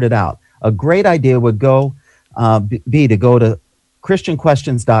keep sorted out. A great idea would be to go to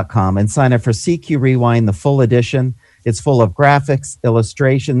ChristianQuestions.com and sign up for CQ Rewind, the full edition. It's full of graphics,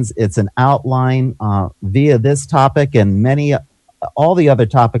 illustrations. It's an outline via this topic and all the other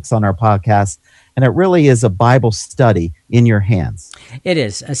topics on our podcast, and it really is a Bible study in your hands. It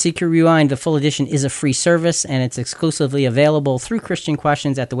is. CQ Rewind, the full edition, is a free service, and it's exclusively available through Christian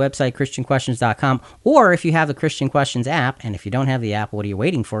Questions at the website, ChristianQuestions.com, or if you have the Christian Questions app, and if you don't have the app, what are you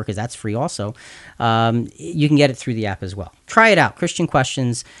waiting for, because that's free also, you can get it through the app as well. Try it out, Christian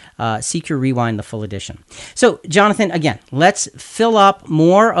Questions, CQ Rewind, the full edition. So, Jonathan, again, let's fill up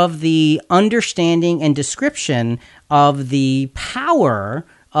more of the understanding and description of the power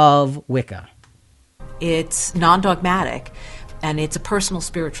of Wicca. It's non-dogmatic, and it's a personal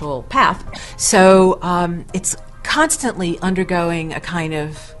spiritual path. So it's constantly undergoing a kind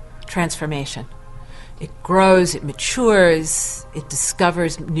of transformation. It grows, it matures, it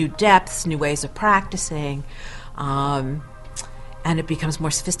discovers new depths, new ways of practicing, and it becomes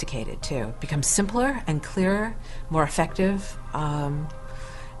more sophisticated, too. It becomes simpler and clearer, more effective,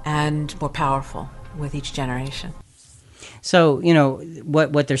 and more powerful with each generation. So,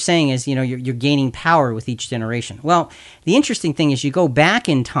 what they're saying is, you're gaining power with each generation. Well, the interesting thing is you go back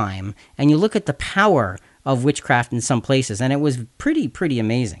in time and you look at the power of witchcraft in some places, and it was pretty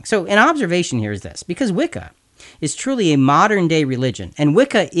amazing. So an observation here is this: because Wicca is truly a modern-day religion, and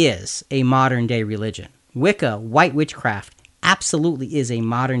Wicca is a modern-day religion. Wicca, white witchcraft, absolutely is a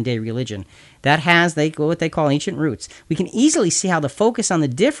modern-day religion that has what they call ancient roots. We can easily see how the focus on the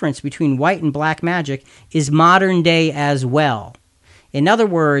difference between white and black magic is modern day as well. In other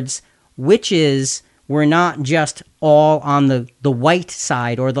words, witches were not just all on the white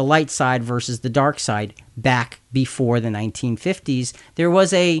side or the light side versus the dark side back before the 1950s. There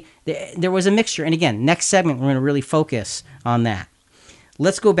was a mixture. And again, next segment, we're going to really focus on that.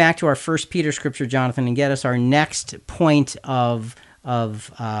 Let's go back to our 1 Peter scripture, Jonathan, and get us our next point of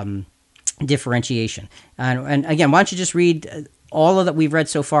differentiation. And again, why don't you just read all of that we've read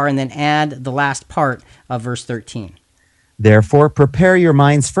so far and then add the last part of verse 13. Therefore, prepare your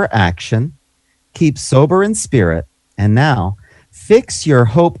minds for action, keep sober in spirit, and now fix your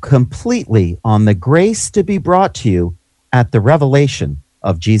hope completely on the grace to be brought to you at the revelation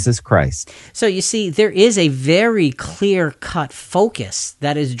of Jesus Christ. So you see, there is a very clear-cut focus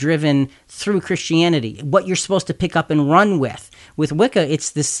that is driven through Christianity, what you're supposed to pick up and run with. With Wicca, it's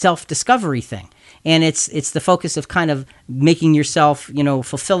this self-discovery thing, and it's the focus of kind of making yourself,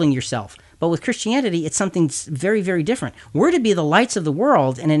 fulfilling yourself. But with Christianity, it's something very, very different. We're to be the lights of the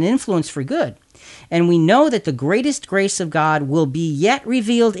world and an influence for good. And we know that the greatest grace of God will be yet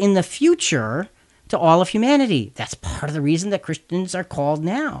revealed in the future to all of humanity. That's part of the reason that Christians are called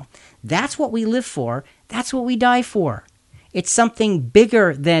now. That's what we live for. That's what we die for. It's something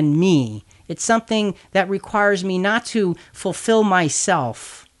bigger than me. It's something that requires me not to fulfill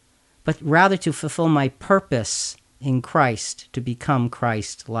myself, but rather to fulfill my purpose in Christ, to become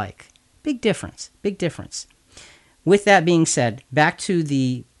Christ-like. Big difference, big difference. With that being said, back to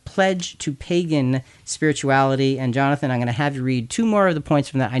the pledge to pagan spirituality. And Jonathan, I'm going to have you read 2 more of the points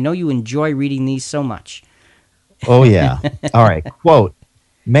from that. I know you enjoy reading these so much. Oh, yeah. All right. Quote,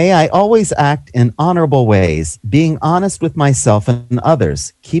 may I always act in honorable ways, being honest with myself and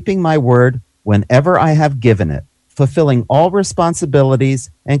others, keeping my word whenever I have given it, fulfilling all responsibilities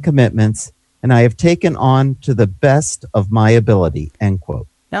and commitments, and I have taken on to the best of my ability, end quote.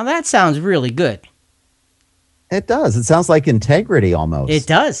 Now that sounds really good. It does. It sounds like integrity almost. It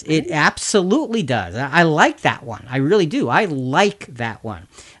does. It absolutely does. I like that one. I really do. I like that one.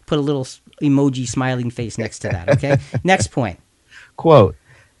 Put a little emoji smiling face next to that, okay? Next point. Quote,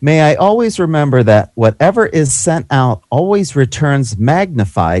 may I always remember that whatever is sent out always returns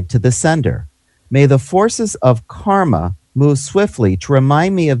magnified to the sender. May the forces of karma move swiftly to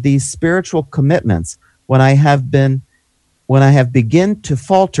remind me of these spiritual commitments when I have begun to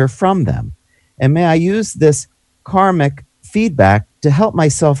falter from them. And may I use this karmic feedback to help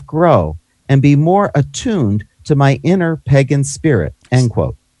myself grow and be more attuned to my inner pagan spirit, end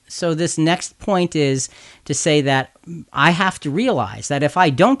quote. So this next point is to say that I have to realize that if I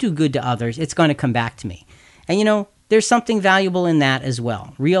don't do good to others, it's going to come back to me. And you know, there's something valuable in that as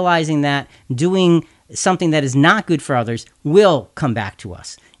well. Realizing that doing something that is not good for others will come back to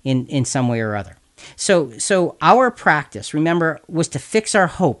us in some way or other. So our practice, remember, was to fix our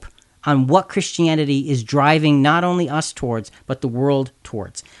hope on what Christianity is driving not only us towards, but the world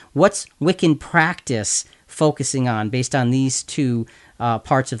towards. What's Wiccan practice focusing on based on these 2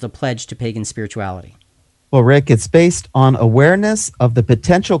 parts of the pledge to pagan spirituality? Well, Rick, it's based on awareness of the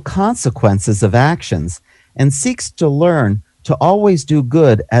potential consequences of actions and seeks to learn to always do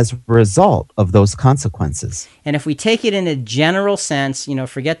good as a result of those consequences. And if we take it in a general sense, you know,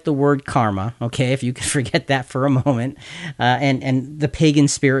 forget the word karma, okay, if you can forget that for a moment, and the pagan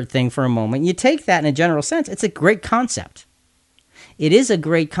spirit thing for a moment, you take that in a general sense, it's a great concept. It is a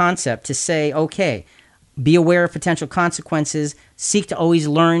great concept to say, okay, be aware of potential consequences, seek to always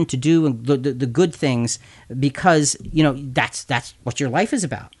learn to do the good things because, you know, that's what your life is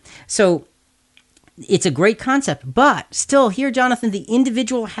about. So it's a great concept, but still here, Jonathan, the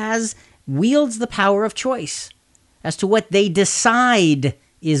individual wields the power of choice as to what they decide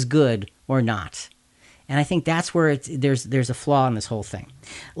is good or not. And I think that's where there's a flaw in this whole thing.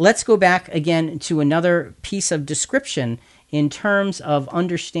 Let's go back again to another piece of description in terms of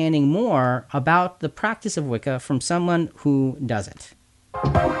understanding more about the practice of Wicca from someone who does it.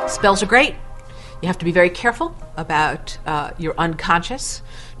 Spells are great. You have to be very careful about your unconscious,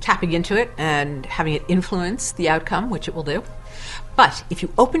 tapping into it and having it influence the outcome, which it will do. But if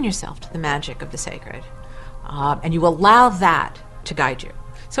you open yourself to the magic of the sacred, and you allow that to guide you.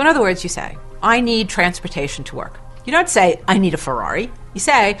 So in other words, you say, I need transportation to work. You don't say, I need a Ferrari. You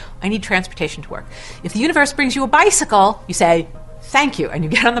say, I need transportation to work. If the universe brings you a bicycle, you say, thank you, and you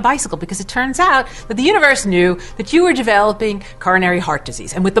get on the bicycle because it turns out that the universe knew that you were developing coronary heart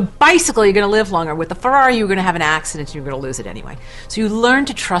disease. And with the bicycle, you're going to live longer. With the Ferrari, you're going to have an accident and you're going to lose it anyway. So you learn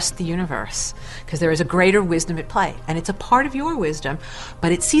to trust the universe because there is a greater wisdom at play. And it's a part of your wisdom,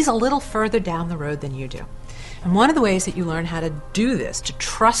 but it sees a little further down the road than you do. And one of the ways that you learn how to do this, to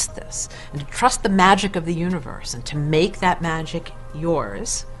trust this, and to trust the magic of the universe, and to make that magic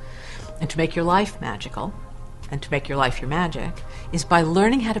yours, and to make your life magical, and to make your life your magic, is by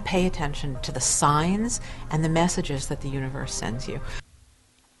learning how to pay attention to the signs and the messages that the universe sends you.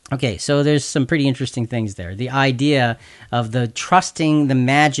 Okay, so there's some pretty interesting things there. The idea of the trusting the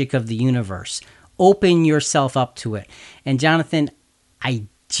magic of the universe. Open yourself up to it. And Jonathan, I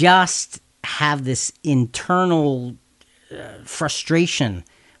just have this internal frustration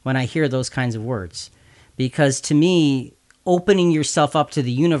when I hear those kinds of words. Because to me, opening yourself up to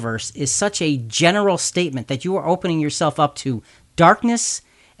the universe is such a general statement that you are opening yourself up to darkness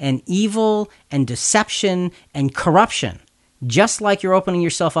and evil and deception and corruption, just like you're opening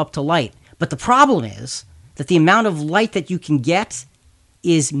yourself up to light. But the problem is that the amount of light that you can get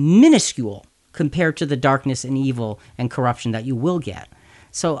is minuscule compared to the darkness and evil and corruption that you will get.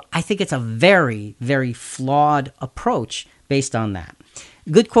 So I think it's a very, very flawed approach based on that.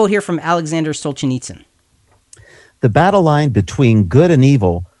 Good quote here from Alexander Solzhenitsyn. The battle line between good and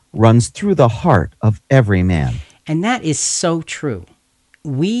evil runs through the heart of every man. And that is so true.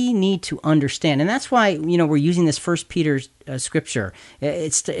 We need to understand, and that's why, you know, we're using this 1 Peter scripture.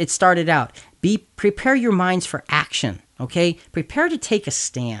 It started out, prepare your minds for action, okay? Prepare to take a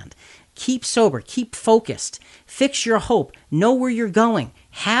stand. Keep sober, keep focused, fix your hope, know where you're going,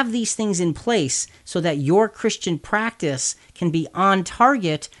 have these things in place so that your Christian practice can be on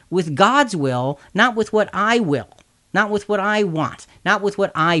target with God's will, not with what I will, not with what I want, not with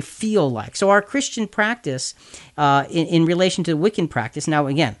what I feel like. So our Christian practice in relation to Wiccan practice, now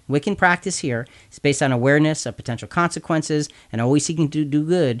again, Wiccan practice here is based on awareness of potential consequences and always seeking to do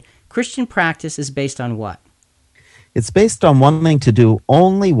good. Christian practice is based on what? It's based on wanting to do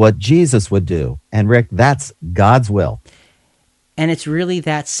only what Jesus would do. And Rick, that's God's will. And it's really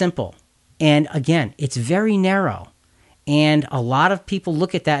that simple. And again, it's very narrow. And a lot of people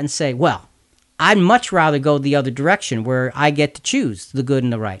look at that and say, well, I'd much rather go the other direction where I get to choose the good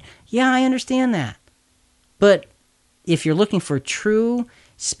and the right. Yeah, I understand that. But if you're looking for true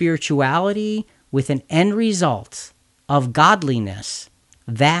spirituality with an end result of godliness,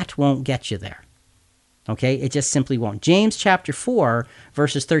 that won't get you there. Okay? It just simply won't. James chapter 4,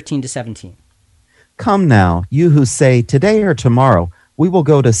 verses 13 to 17. Come now, you who say, today or tomorrow, we will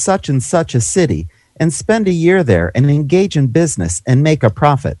go to such and such a city and spend a year there and engage in business and make a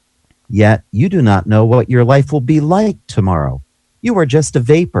profit. Yet you do not know what your life will be like tomorrow. You are just a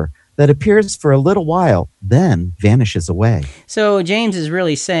vapor that appears for a little while, then vanishes away. So James is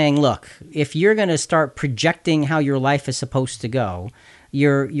really saying, look, if you're going to start projecting how your life is supposed to go,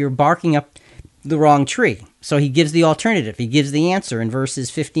 you're barking up the wrong tree. So he gives the alternative. He gives the answer in verses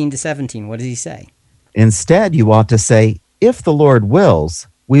 15 to 17. What does he say? Instead, you ought to say, if the Lord wills,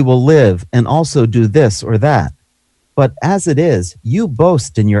 we will live and also do this or that. But as it is, you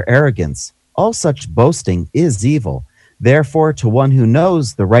boast in your arrogance. All such boasting is evil. Therefore, to one who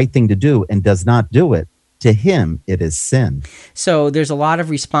knows the right thing to do and does not do it, to him it is sin. So there's a lot of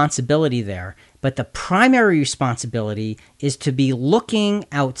responsibility there. But the primary responsibility is to be looking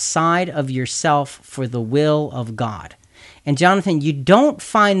outside of yourself for the will of God. And Jonathan, you don't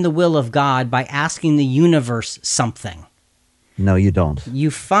find the will of God by asking the universe something. No, you don't.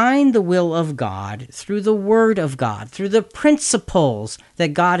 You find the will of God through the Word of God, through the principles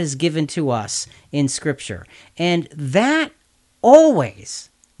that God has given to us in Scripture. And that always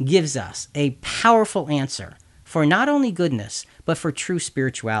gives us a powerful answer for not only goodness, but for true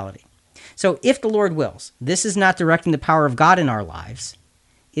spirituality. So if the Lord wills, this is not directing the power of God in our lives.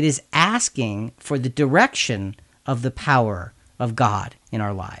 It is asking for the direction of the power of God in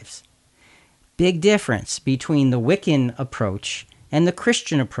our lives. Big difference between the Wiccan approach and the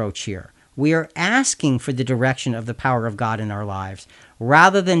Christian approach here. We are asking for the direction of the power of God in our lives,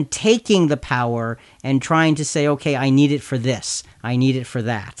 rather than taking the power and trying to say, okay, I need it for this, I need it for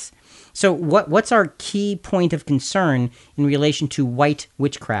that. So what's our key point of concern in relation to white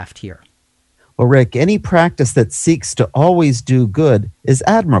witchcraft here? Well, Rick, any practice that seeks to always do good is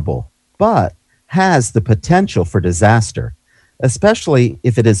admirable, but has the potential for disaster, especially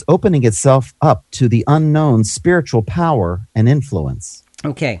if it is opening itself up to the unknown spiritual power and influence.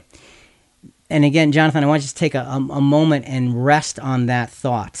 Okay. And again, Jonathan, I want you to take a moment and rest on that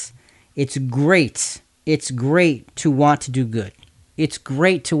thought. It's great. It's great to want to do good. It's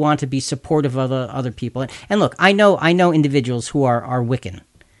great to want to be supportive of other people. And look, I know individuals who are Wiccan,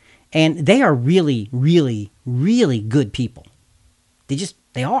 and they are really, really, really good people.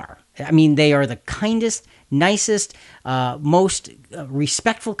 They are. I mean, they are the kindest, nicest, most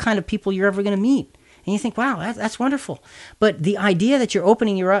respectful kind of people you're ever going to meet. And you think, wow, that's wonderful. But the idea that you're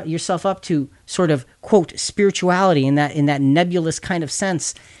opening yourself up to sort of, quote, spirituality in that nebulous kind of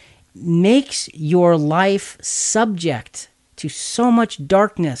sense makes your life subject to so much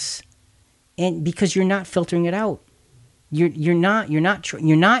darkness, and because you're not filtering it out. You're not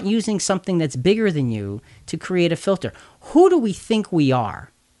using something that's bigger than you to create a filter. Who do we think we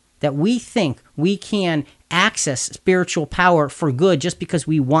are, that we think we can access spiritual power for good just because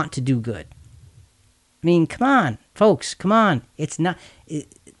we want to do good? I mean, come on, folks, come on.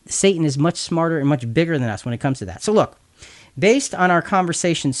 Satan is much smarter and much bigger than us when it comes to that. So look, based on our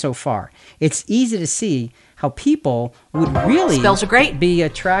conversation so far, it's easy to see how people would really Spells are great. be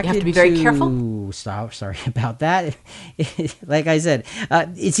attracted to... You have to be very careful. Sorry about that. Like I said,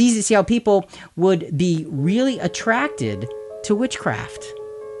 it's easy to see how people would be really attracted to witchcraft.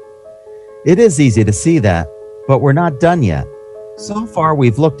 It is easy to see that, but we're not done yet. So far,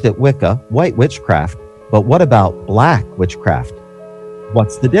 we've looked at Wicca, white witchcraft, but what about black witchcraft?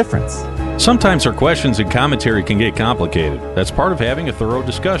 What's the difference? Sometimes our questions and commentary can get complicated. That's part of having a thorough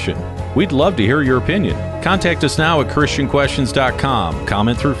discussion. We'd love to hear your opinion. Contact us now at ChristianQuestions.com.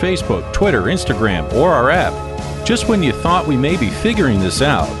 Comment through Facebook, Twitter, Instagram, or our app. Just when you thought we may be figuring this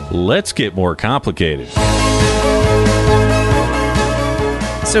out, let's get more complicated.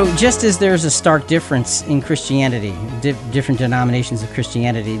 So just as there's a stark difference in Christianity, different denominations of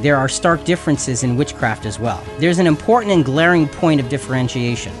Christianity, there are stark differences in witchcraft as well. There's an important and glaring point of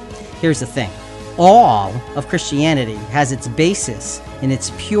differentiation. Here's the thing. All of Christianity has its basis in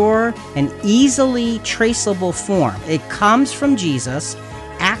its pure and easily traceable form. It comes from Jesus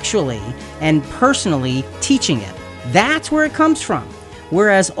actually and personally teaching it. That's where it comes from.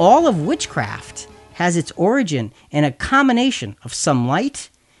 Whereas all of witchcraft has its origin in a combination of some light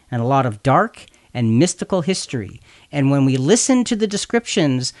and a lot of dark and mystical history. And when we listen to the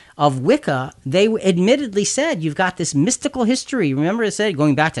descriptions of Wicca, they admittedly said you've got this mystical history. Remember it said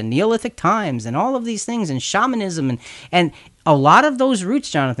going back to Neolithic times and all of these things and shamanism. And a lot of those roots,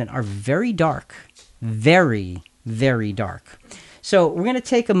 Jonathan, are very dark. Very, very dark. So we're going to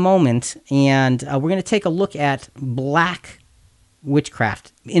take a moment and we're going to take a look at black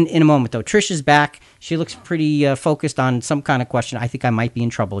witchcraft in a moment, though. Trish is back. She looks pretty focused on some kind of question. I think I might be in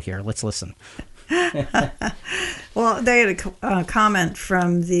trouble here. Let's listen. Well, they had a comment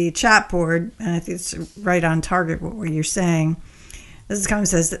from the chat board, and I think it's right on target what you're saying. This comment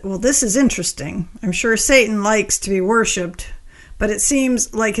says, well, this is interesting. I'm sure Satan likes to be worshipped, but it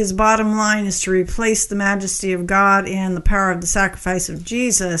seems like his bottom line is to replace the majesty of God and the power of the sacrifice of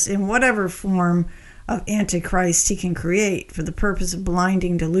Jesus in whatever form of Antichrist he can create for the purpose of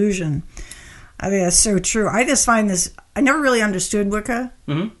blinding delusion. I mean, that's so true. I just find this, I never really understood Wicca,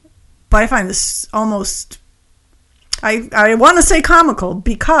 but I find this almost, I want to say comical,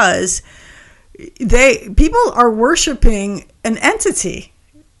 because people are worshiping an entity,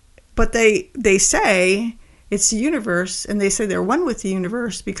 but they say it's the universe, and they say they're one with the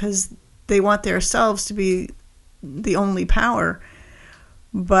universe because they want themselves to be the only power.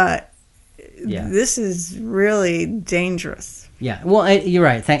 But this is really dangerous. Yeah, well, you're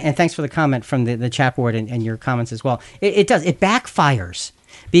right. And thanks for the comment from the chat board and your comments as well. It does. It backfires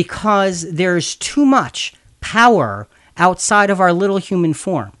because there's too much power outside of our little human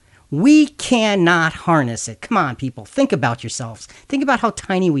form. We cannot harness it. Come on, people. Think about yourselves. Think about how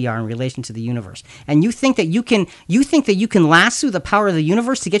tiny we are in relation to the universe. And you think that you can lasso the power of the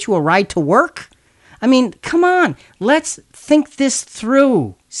universe to get you a ride to work? I mean, come on. Let's think this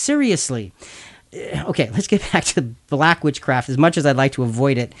through. Seriously. Okay, let's get back to black witchcraft. As much as I'd like to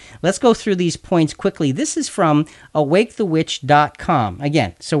avoid it, let's go through these points quickly. This is from awakethewitch.com.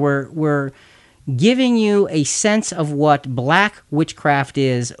 Again, so we're giving you a sense of what black witchcraft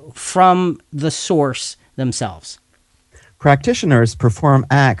is from the source themselves. Practitioners perform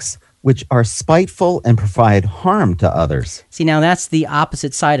acts which are spiteful and provide harm to others. See, now that's the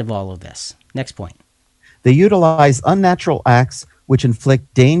opposite side of all of this. Next point. They utilize unnatural acts which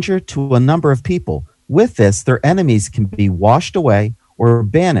inflict danger to a number of people. With this, their enemies can be washed away or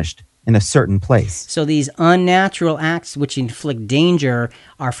banished in a certain place. So these unnatural acts which inflict danger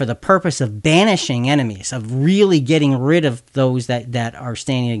are for the purpose of banishing enemies, of really getting rid of those that are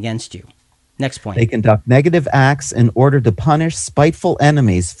standing against you. Next point. They conduct negative acts in order to punish spiteful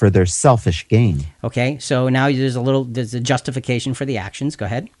enemies for their selfish gain. Okay, so now there's a justification for the actions. Go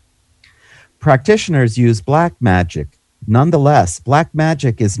ahead. Practitioners use black magic. Nonetheless, black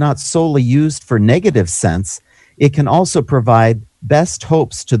magic is not solely used for negative sense. It can also provide best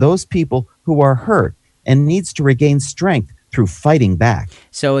hopes to those people who are hurt and needs to regain strength through fighting back.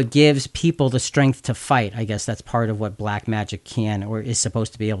 So it gives people the strength to fight. I guess that's part of what black magic can or is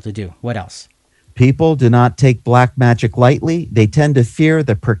supposed to be able to do. What else? People do not take black magic lightly. They tend to fear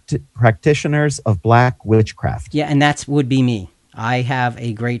the practitioners of black witchcraft. Yeah, and that would be me. I have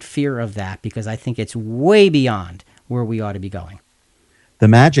a great fear of that because I think it's way beyond where we ought to be going. The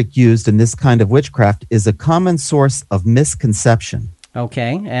magic used in this kind of witchcraft is a common source of misconception.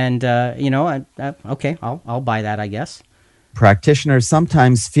 Okay, and okay, I'll buy that, I guess. Practitioners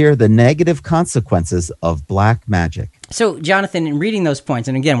sometimes fear the negative consequences of black magic. So, Jonathan, in reading those points,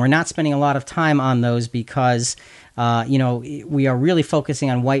 and again, we're not spending a lot of time on those because we are really focusing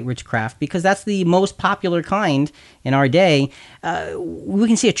on white witchcraft because that's the most popular kind in our day. We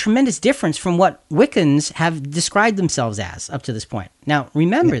can see a tremendous difference from what Wiccans have described themselves as up to this point. Now,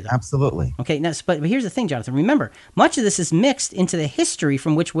 remember that. Absolutely. Okay, but here's the thing, Jonathan. Remember, much of this is mixed into the history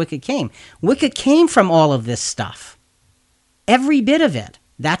from which Wicca came. Wicca came from all of this stuff. Every bit of it.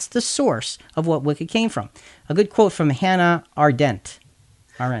 That's the source of what Wicca came from. A good quote from Hannah Arendt.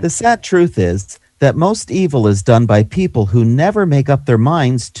 The sad truth is that most evil is done by people who never make up their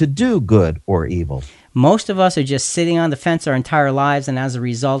minds to do good or evil. Most of us are just sitting on the fence our entire lives, and as a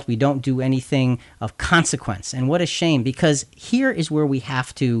result, we don't do anything of consequence. And what a shame, because here is where we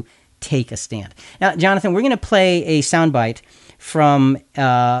have to take a stand. Now, Jonathan, we're going to play a soundbite from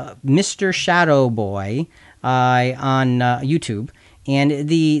Mr. Shadow Boy on YouTube. And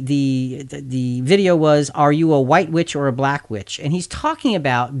the video was, "Are you a white witch or a black witch?" And he's talking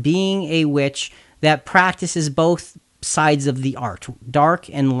about being a witch that practices both sides of the art, dark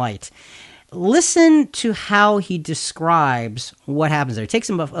and light. Listen to how he describes what happens there. It takes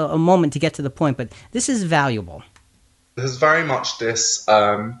him a moment to get to the point, but this is valuable. There's very much this,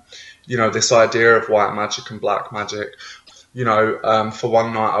 this idea of white magic and black magic. For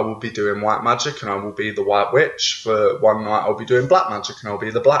one night I will be doing white magic and I will be the white witch. For one night I'll be doing black magic and I'll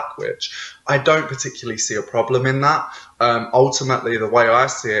be the black witch. I don't particularly see a problem in that. Ultimately, the way I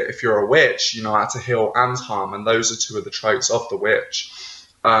see it, if you're a witch, you know how to heal and harm, and those are two of the traits of the witch.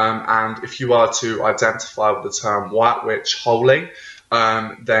 And if you are to identify with the term white witch wholly,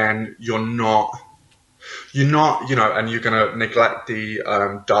 then you're not, and you're going to neglect the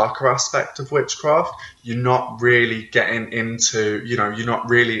darker aspect of witchcraft. You're not really getting into, you're not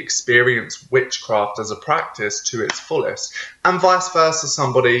really experience witchcraft as a practice to its fullest. And vice versa,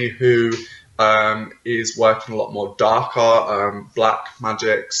 somebody who is working a lot more darker, black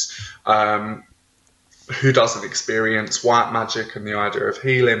magics, who doesn't experience white magic and the idea of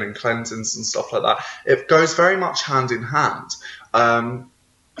healing and cleansings and stuff like that. It goes very much hand in hand.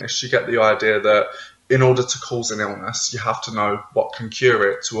 You get the idea that in order to cause an illness, you have to know what can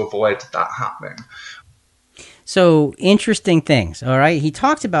cure it to avoid that happening. So, interesting things, all right? He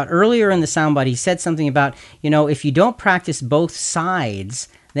talked about earlier in the soundbite, he said something about, if you don't practice both sides,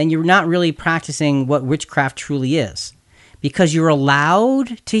 then you're not really practicing what witchcraft truly is. Because you're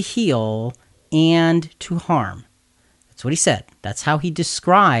allowed to heal and to harm. That's what he said. That's how he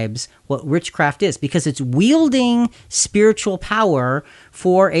describes what witchcraft is, because it's wielding spiritual power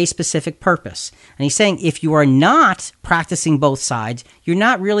for a specific purpose. And he's saying if you are not practicing both sides, you're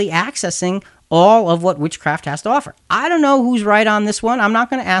not really accessing all of what witchcraft has to offer. I don't know who's right on this one. I'm not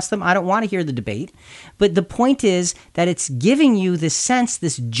going to ask them. I don't want to hear the debate. But the point is that it's giving you this sense,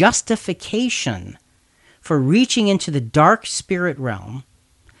 this justification for reaching into the dark spirit realm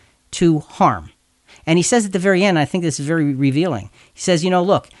to harm. And he says at the very end, I think this is very revealing. He says,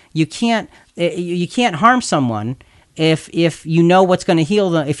 look, you can't harm someone if you know what's going to heal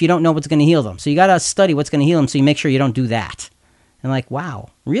them, if you don't know what's going to heal them. So you got to study what's going to heal them, so you make sure you don't do that. And like, wow,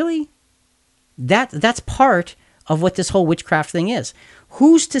 really? That's part of what this whole witchcraft thing is.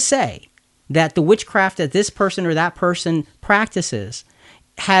 Who's to say that the witchcraft that this person or that person practices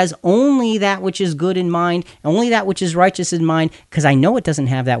has only that which is good in mind, only that which is righteous in mind, because I know it doesn't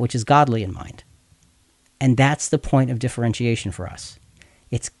have that which is godly in mind. And that's the point of differentiation for us.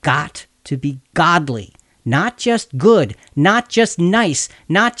 It's got to be godly, not just good, not just nice,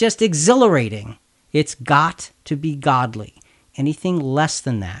 not just exhilarating. It's got to be godly. Anything less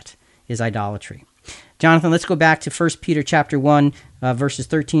than that is idolatry. Jonathan, let's go back to 1 Peter chapter 1, verses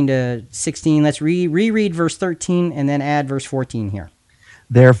 13 to 16. Let's reread verse 13 and then add verse 14 here.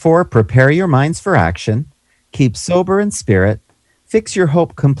 Therefore, prepare your minds for action, keep sober in spirit, fix your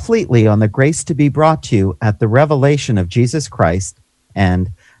hope completely on the grace to be brought to you at the revelation of Jesus Christ,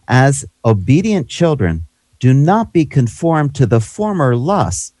 and as obedient children, do not be conformed to the former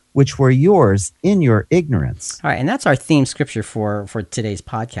lusts which were yours in your ignorance. All right, and that's our theme scripture for today's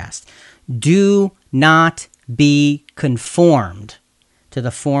podcast. Do not be conformed to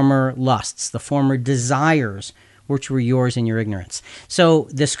the former lusts, the former desires which were yours in your ignorance. So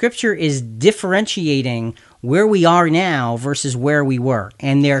the scripture is differentiating where we are now versus where we were.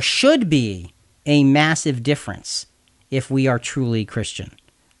 And there should be a massive difference if we are truly Christian,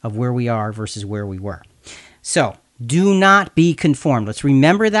 of where we are versus where we were. So do not be conformed. Let's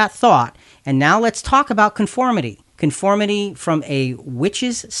remember that thought. And now let's talk about conformity. Conformity from a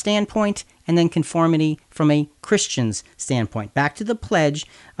witch's standpoint, and then conformity from a Christian's standpoint. Back to the pledge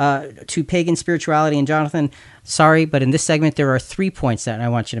to pagan spirituality. And Jonathan, sorry, but in this segment, there are 3 points that I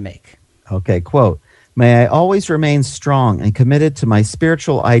want you to make. Okay, quote, "May I always remain strong and committed to my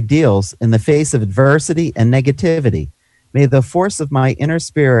spiritual ideals in the face of adversity and negativity. May the force of my inner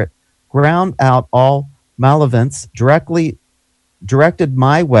spirit ground out all malevolence directed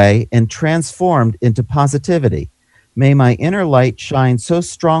my way and transformed into positivity. May my inner light shine so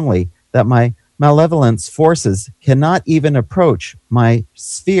strongly that my malevolence forces cannot even approach my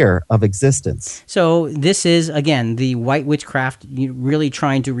sphere of existence." So this is, again, the white witchcraft really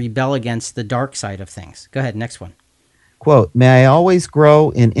trying to rebel against the dark side of things. Go ahead, next one. Quote, "May I always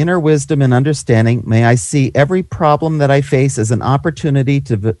grow in inner wisdom and understanding. May I see every problem that I face as an opportunity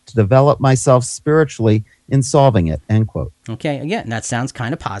to develop myself spiritually in solving it." End quote. Okay, again, that sounds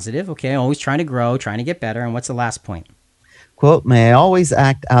kind of positive. Okay, always trying to grow, trying to get better. And what's the last point? Quote, "May I always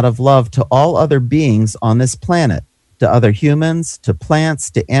act out of love to all other beings on this planet, to other humans, to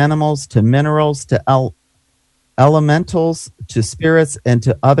plants, to animals, to minerals, to elementals to spirits and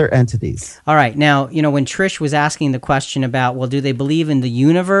to other entities. All right. Now, when Trish was asking the question about, well, do they believe in the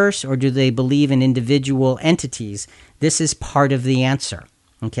universe or do they believe in individual entities? This is part of the answer,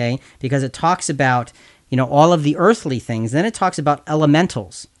 okay? Because it talks about, all of the earthly things. Then it talks about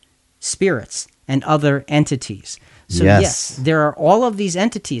elementals, spirits, and other entities. So yes, there are all of these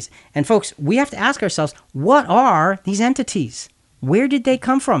entities. And folks, we have to ask ourselves, what are these entities? Where did they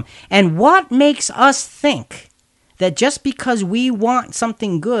come from? And what makes us think that just because we want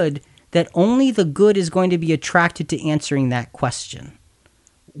something good, that only the good is going to be attracted to answering that question?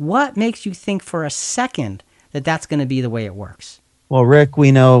 What makes you think for a second that that's going to be the way it works? Well, Rick,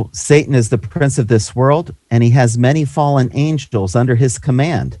 we know Satan is the prince of this world, and he has many fallen angels under his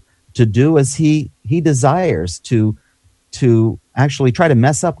command to do as he desires, to actually try to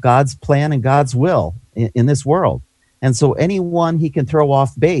mess up God's plan and God's will in this world. And so anyone he can throw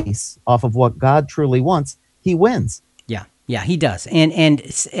off base, off of what God truly wants, he wins. Yeah, he does. And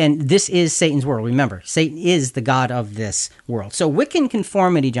this is Satan's world. Remember, Satan is the god of this world. So Wiccan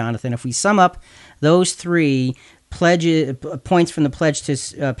conformity, Jonathan, if we sum up those three points from the pledge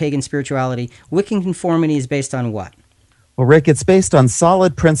to pagan spirituality, Wiccan conformity is based on what? Well, Rick, it's based on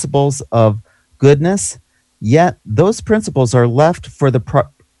solid principles of goodness, yet those principles are left for the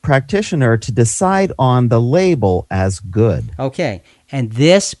practitioner to decide on the label as good. Okay, and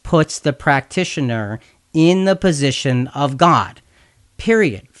this puts the practitioner in the position of God,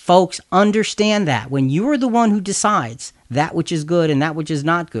 period. Folks, understand that. When you are the one who decides that which is good and that which is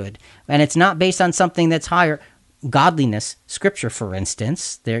not good, and it's not based on something that's higher, godliness, scripture, for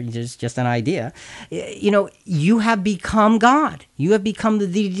instance, there's just an idea, you have become God. You have become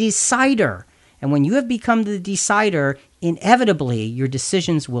the decider. And when you have become the decider, inevitably your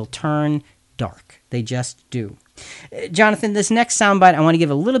decisions will turn dark. They just do. Jonathan, this next soundbite I want to give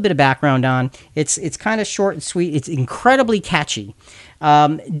a little bit of background on. It's kind of short and sweet. It's incredibly catchy.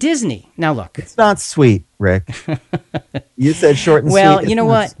 Disney. Now look. It's not sweet, Rick. You said short and sweet. Well, you know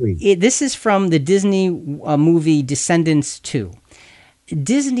what? This is from the Disney movie Descendants 2.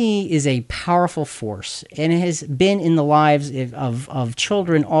 Disney is a powerful force, and it has been in the lives of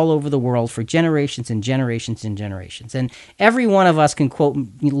children all over the world for generations and generations and generations. And every one of us can quote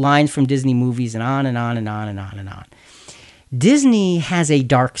lines from Disney movies and on and on and on and on and on. Disney has a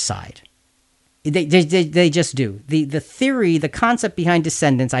dark side. They just do. The theory, the concept behind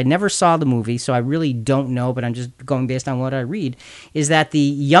Descendants, I never saw the movie, so I really don't know, but I'm just going based on what I read, is that the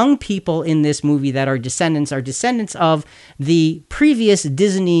young people in this movie that are descendants of the previous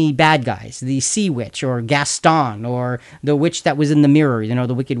Disney bad guys, the Sea Witch or Gaston or the witch that was in the mirror,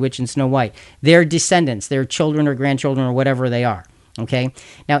 the Wicked Witch in Snow White. They're descendants, they're children or grandchildren or whatever they are. Okay?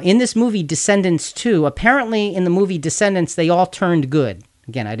 Now, in this movie, Descendants 2, apparently in the movie Descendants, they all turned good.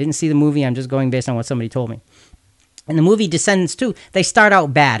 Again, I didn't see the movie. I'm just going based on what somebody told me. In the movie Descendants 2, they start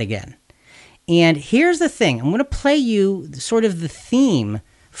out bad again. And here's the thing. I'm going to play you sort of the theme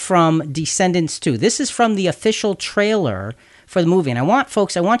from Descendants 2. This is from the official trailer for the movie. And I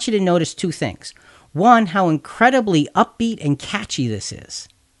want you to notice two things. One, how incredibly upbeat and catchy this is.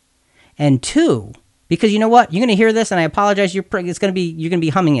 And two, because you know what? You're going to hear this, and I apologize. You're going to be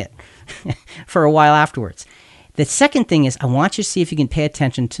humming it for a while afterwards. The second thing is I want you to see if you can pay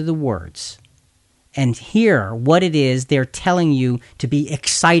attention to the words and hear what it is they're telling you to be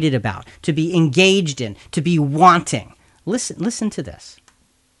excited about, to be engaged in, to be wanting. Listen to this.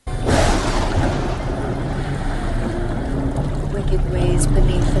 Wicked ways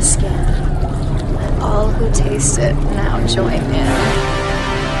beneath the skin. Let all who taste it now join in.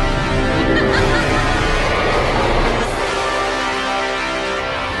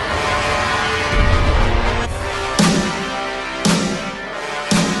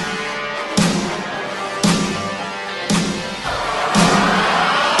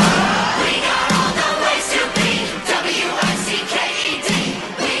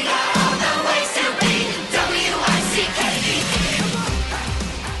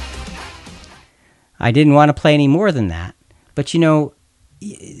 I didn't want to play any more than that. But,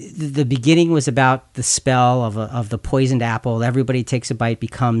 the beginning was about the spell of the poisoned apple. Everybody takes a bite,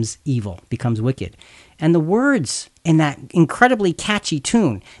 becomes evil, becomes wicked. And the words in that incredibly catchy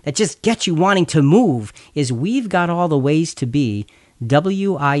tune that just gets you wanting to move is we've got all the ways to be,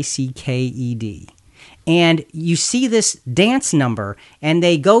 WICKED. And you see this dance number, and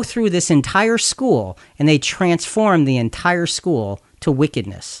they go through this entire school, and they transform the entire school to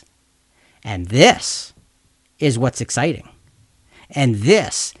wickedness. And this is what's exciting. And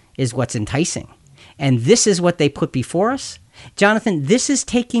this is what's enticing. And this is what they put before us. Jonathan, this is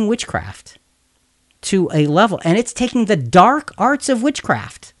taking witchcraft to a level, and it's taking the dark arts of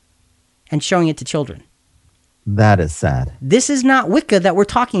witchcraft and showing it to children. That is sad. This is not Wicca that we're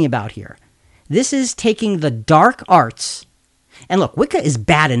talking about here. This is taking the dark arts. And look, Wicca is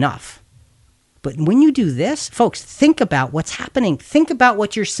bad enough. But when you do this, folks, think about what's happening. Think about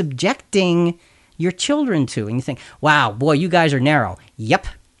what you're subjecting your children to. And you think, wow, boy, you guys are narrow. Yep.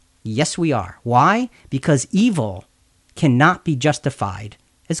 Yes, we are. Why? Because evil cannot be justified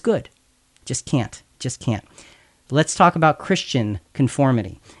as good. Just can't. Just can't. Let's talk about Christian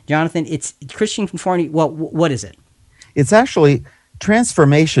conformity. Jonathan, it's Christian conformity. Well, what is it? It's actually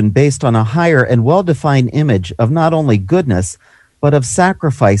transformation based on a higher and well-defined image of not only goodness, but of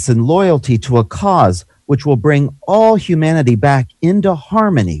sacrifice and loyalty to a cause which will bring all humanity back into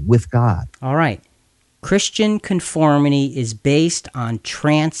harmony with God. All right. Christian conformity is based on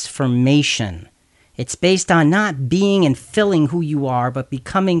transformation. It's based on not being and filling who you are, but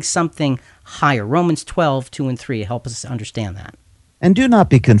becoming something higher. Romans 12, 2 and 3 help us understand that. And do not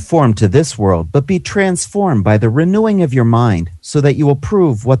be conformed to this world, but be transformed by the renewing of your mind, so that you will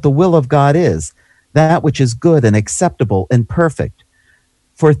prove what the will of God is, that which is good and acceptable and perfect.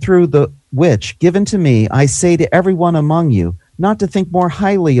 For through the which, given to me, I say to everyone among you, not to think more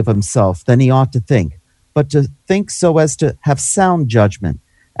highly of himself than he ought to think, but to think so as to have sound judgment,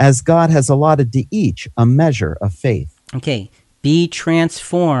 as God has allotted to each a measure of faith. Okay, be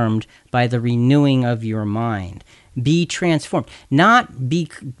transformed by the renewing of your mind. Be transformed. Not be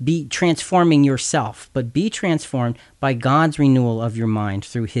transforming yourself, but be transformed by God's renewal of your mind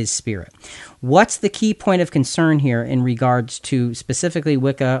through His Spirit. What's the key point of concern here in regards to specifically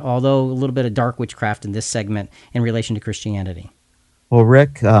Wicca, although a little bit of dark witchcraft in this segment in relation to Christianity? Well,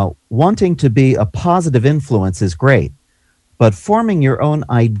 Rick, wanting to be a positive influence is great, but forming your own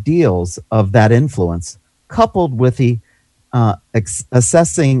ideals of that influence, coupled with the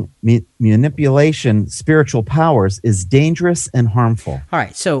assessing manipulation spiritual powers, is dangerous and harmful. All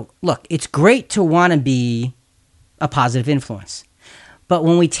right, so look, it's great to want to be a positive influence. But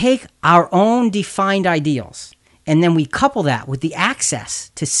when we take our own defined ideals and then we couple that with the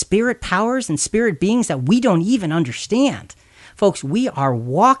access to spirit powers and spirit beings that we don't even understand, folks, we are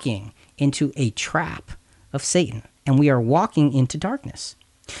walking into a trap of Satan, and we are walking into darkness.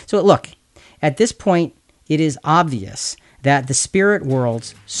 So look, at this point, it is obvious that the spirit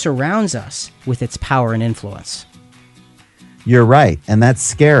world surrounds us with its power and influence. You're right, and that's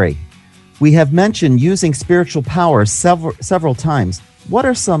scary. We have mentioned using spiritual power several times. What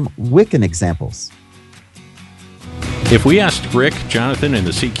are some Wiccan examples? If we asked Rick, Jonathan, and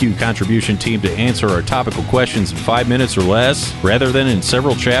the CQ contribution team to answer our topical questions in 5 minutes or less, rather than in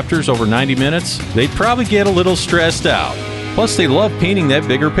several chapters over 90 minutes, they'd probably get a little stressed out. Plus, they love painting that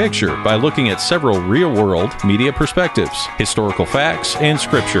bigger picture by looking at several real-world media perspectives, historical facts, and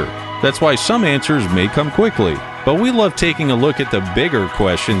scripture. That's why some answers may come quickly, but we love taking a look at the bigger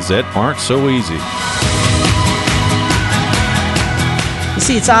questions that aren't so easy. You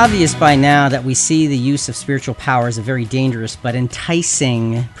see, it's obvious by now that we see the use of spiritual power as a very dangerous but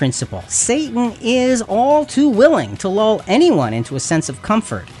enticing principle. Satan is all too willing to lull anyone into a sense of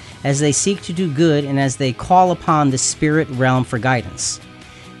comfort as they seek to do good and as they call upon the spirit realm for guidance.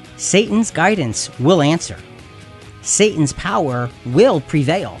 Satan's guidance will answer. Satan's power will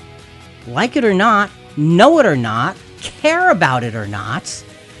prevail. Like it or not, know it or not, care about it or not,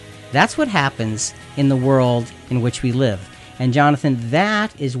 that's what happens in the world in which we live. And Jonathan,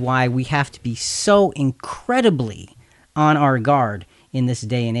 that is why we have to be so incredibly on our guard in this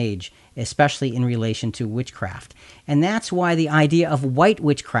day and age, especially in relation to witchcraft. And that's why the idea of white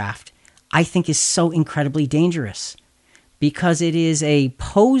witchcraft, I think, is so incredibly dangerous, because it is a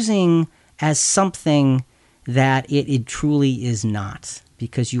posing as something that it truly is not,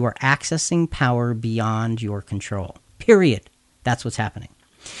 because you are accessing power beyond your control. Period. That's what's happening.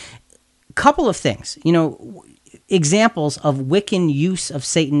 A couple of things, examples of Wiccan use of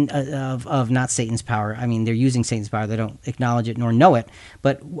Satan, of not Satan's power. I mean, they're using Satan's power. They don't acknowledge it nor know it.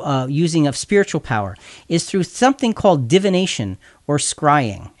 But using of spiritual power is through something called divination or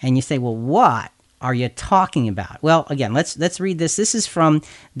scrying. And you say, well, what are you talking about? Well, again, let's read this. This is from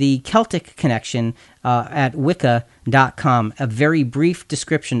the Celtic Connection at Wicca.com, a very brief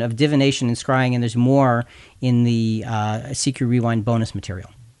description of divination and scrying, and there's more in the CQ Rewind bonus material.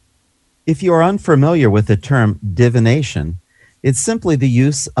 If you are unfamiliar with the term divination, it's simply the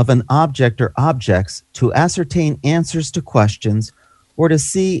use of an object or objects to ascertain answers to questions or to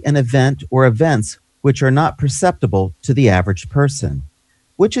see an event or events which are not perceptible to the average person.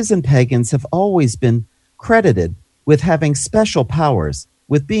 Witches and pagans have always been credited with having special powers,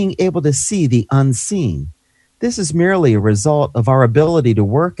 with being able to see the unseen. This is merely a result of our ability to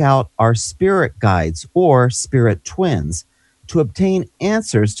work out our spirit guides or spirit twins to obtain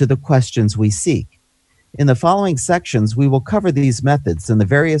answers to the questions we seek. In the following sections, we will cover these methods and the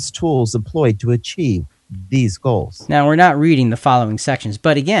various tools employed to achieve these goals. Now, we're not reading the following sections,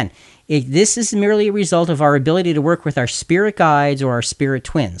 but again, this is merely a result of our ability to work with our spirit guides or our spirit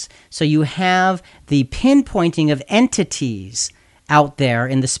twins. So you have the pinpointing of entities out there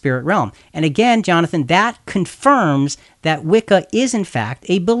in the spirit realm. And again, Jonathan, that confirms that Wicca is, in fact,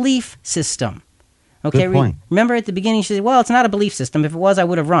 a belief system. Okay, Good point. Remember at the beginning, she said, well, it's not a belief system. If it was, I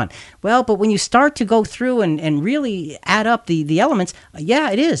would have run. Well, but when you start to go through and really add up the elements, yeah,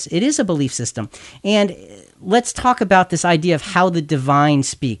 it is. It is a belief system. And let's talk about this idea of how the divine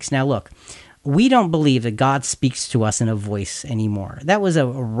speaks. Now, look, we don't believe that God speaks to us in a voice anymore. That was a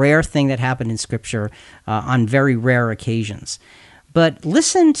rare thing that happened in Scripture on very rare occasions. But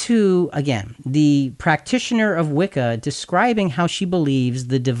listen to, again, the practitioner of Wicca describing how she believes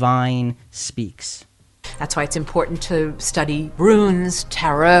the divine speaks. That's why it's important to study runes,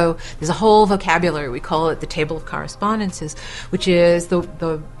 tarot. There's a whole vocabulary. We call it the table of correspondences, which is the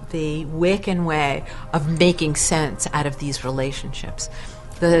Wiccan way of making sense out of these relationships.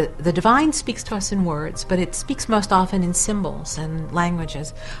 The divine speaks to us in words, but it speaks most often in symbols and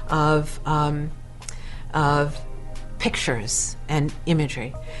languages of pictures and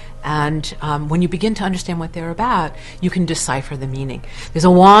imagery. And when you begin to understand what they're about, you can decipher the meaning. There's a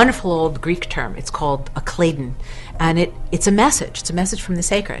wonderful old Greek term. It's called a kleidon. And it's a message. It's a message from the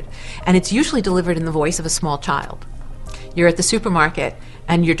sacred. And it's usually delivered in the voice of a small child. You're at the supermarket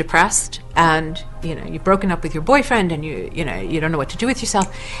and you're depressed and you've broken up with your boyfriend and you don't know what to do with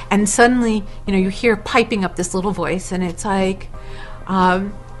yourself. And suddenly, you hear piping up this little voice and it's like,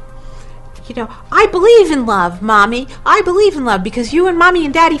 I believe in love, Mommy. I believe in love because you and Mommy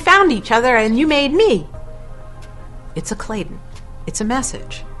and Daddy found each other and you made me. It's a kleidon. It's a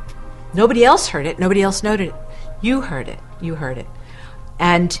message. Nobody else heard it. Nobody else noted it. You heard it. You heard it.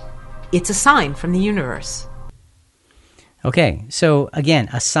 And it's a sign from the universe. Okay, so again,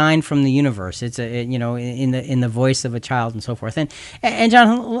 a sign from the universe. It's in the voice of a child and so forth. And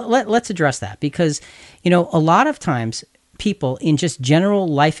John, let's address that because a lot of times people in just general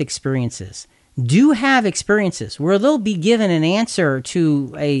life experiences do have experiences where they'll be given an answer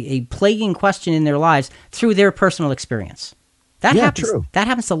to a plaguing question in their lives through their personal experience. That happens. True. That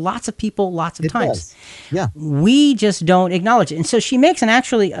happens to lots of people, lots of times. Does. Yeah, we just don't acknowledge it. And so she makes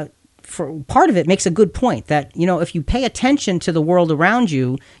for part of it makes a good point that if you pay attention to the world around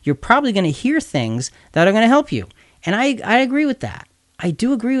you, you're probably going to hear things that are going to help you. And I agree with that. I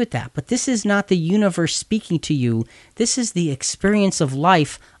do agree with that, but this is not the universe speaking to you. This is the experience of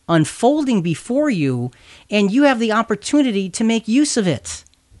life unfolding before you, and you have the opportunity to make use of it.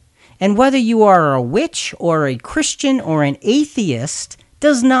 And whether you are a witch or a Christian or an atheist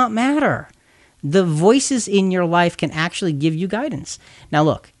does not matter. The voices in your life can actually give you guidance. Now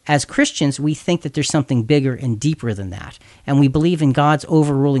look, as Christians, we think that there's something bigger and deeper than that. And we believe in God's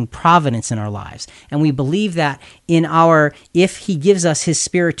overruling providence in our lives. And we believe that if He gives us His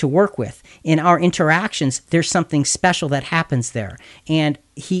Spirit to work with, in our interactions, there's something special that happens there. And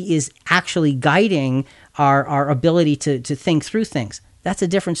He is actually guiding our ability to think through things. That's a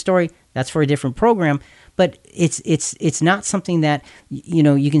different story. That's for a different program. But it's not something that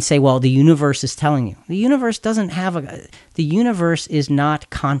you can say, well, the universe is telling you. The universe the universe is not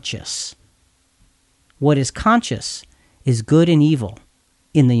conscious. What is conscious is good and evil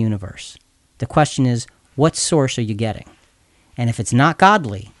in the universe. The question is, what source are you getting? And if it's not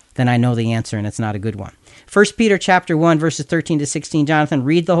godly, then I know the answer and it's not a good one. 1 Peter chapter 1, verses 13 to 16. Jonathan,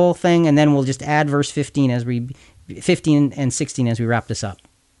 read the whole thing and then we'll just add verse 15 and 16 as we wrap this up.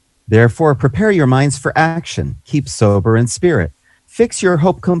 Therefore, prepare your minds for action. Keep sober in spirit. Fix your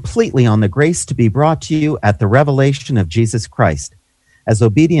hope completely on the grace to be brought to you at the revelation of Jesus Christ. As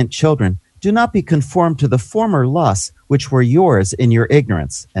obedient children, do not be conformed to the former lusts which were yours in your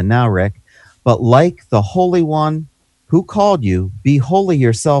ignorance. And now, Rick, but like the Holy One who called you, be holy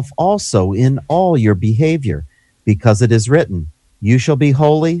yourself also in all your behavior, because it is written, you shall be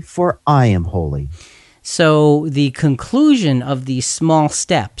holy, for I am holy. So the conclusion of these small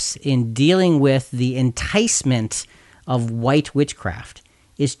steps in dealing with the enticement of white witchcraft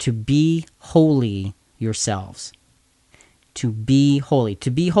is to be holy yourselves. To be holy. To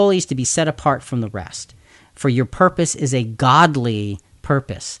be holy is to be set apart from the rest. For your purpose is a godly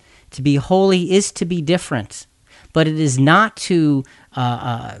purpose. To be holy is to be different. But it is not to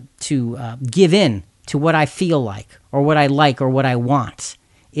give in to what I feel like or what I want.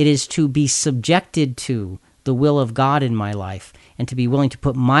 It is to be subjected to the will of God in my life and to be willing to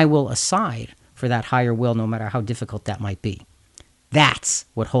put my will aside for that higher will, no matter how difficult that might be. That's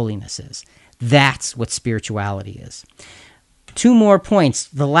what holiness is. That's what spirituality is. 2 more points,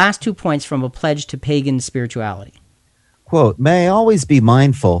 the last 2 points from a pledge to pagan spirituality. Quote, may I always be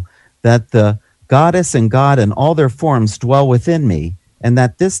mindful that the goddess and God in all their forms dwell within me, and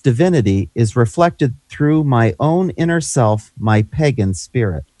that this divinity is reflected through my own inner self, my pagan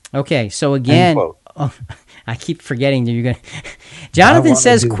spirit. Okay, so again, End quote. I keep forgetting that you're going to... Jonathan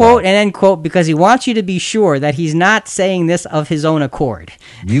says quote and end quote because he wants you to be sure that he's not saying this of his own accord.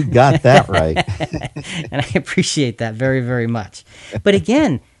 You got that right. And I appreciate that very, very much. But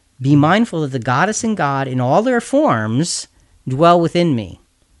again, be mindful that the goddess and God in all their forms dwell within me.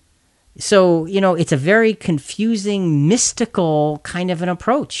 So, it's a very confusing, mystical kind of an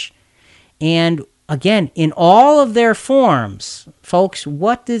approach. And again, in all of their forms, folks,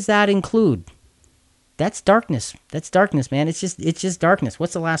 what does that include? That's darkness. That's darkness, man. It's just darkness.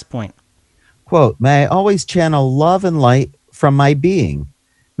 What's the last point? Quote, may I always channel love and light from my being.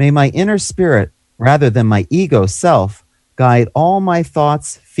 May my inner spirit, rather than my ego self, guide all my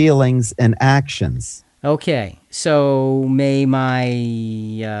thoughts, feelings, and actions. Okay, so may my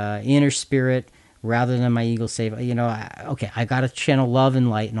inner spirit, rather than my ego, save. I got to channel love and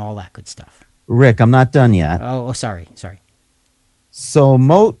light and all that good stuff. Rick, I'm not done yet. Oh, sorry. So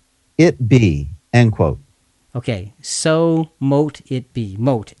mote it be, end quote. Okay, so mote it be.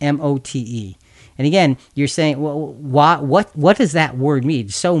 Mote, M-O-T-E. And again, you're saying, well, what does that word mean?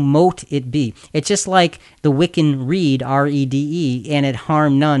 So mote it be. It's just like the Wiccan read, R-E-D-E, and it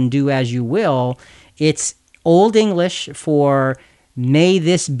harm none, do as you will. It's Old English for may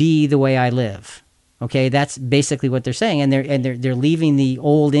this be the way I live. Okay, that's basically what they're saying, and they're leaving the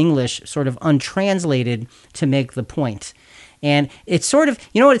Old English sort of untranslated to make the point. And it's sort of,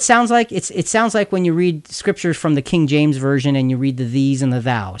 you know what it sounds like? It sounds like when you read scriptures from the King James Version and you read the these and the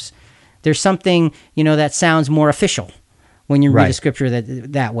thous. There's something, that sounds more official when you read a scripture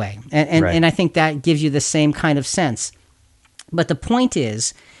that way. And I think that gives you the same kind of sense. But the point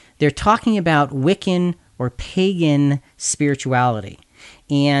is, they're talking about Wiccan or pagan spirituality.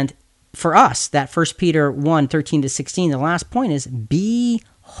 And for us, that 1 Peter 1, 13 to 16, the last point is be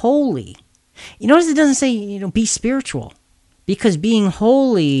holy. You notice it doesn't say, be spiritual. Because being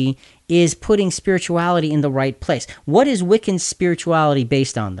holy is putting spirituality in the right place. What is Wiccan spirituality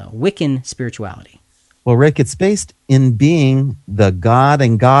based on, though? Wiccan spirituality. Well, Rick, it's based in being the god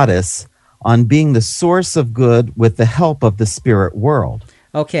and goddess, on being the source of good with the help of the spirit world.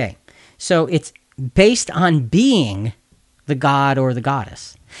 Okay, so it's based on being the god or the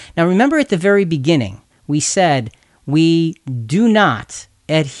goddess. Now, remember at the very beginning, we said we do not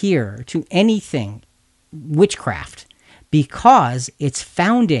adhere to anything witchcraft because its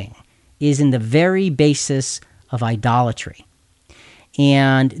founding is in the very basis of idolatry.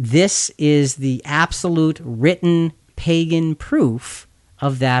 And this is the absolute written pagan proof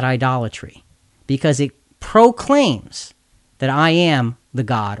of that idolatry because it proclaims that I am the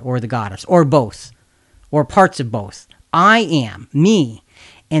god or the goddess, or both, or parts of both. I am, me.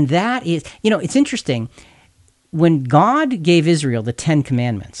 And that is, it's interesting. When God gave Israel the 10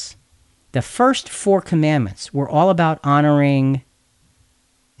 commandments, the first 4 commandments were all about honoring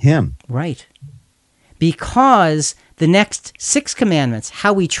him. Right. Because the next 6 commandments,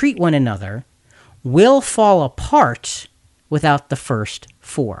 how we treat one another, will fall apart without the first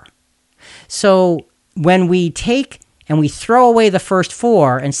 4. So when we take and we throw away the first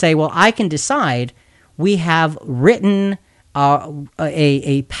 4 and say, well, I can decide, we have written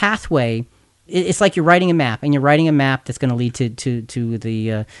a pathway. It's like you're writing a map, and you're writing a map that's going to lead to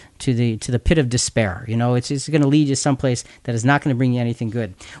the pit of despair. It's going to lead you someplace that is not going to bring you anything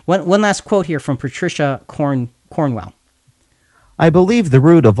good. One last quote here from Patricia Cornwell. I believe the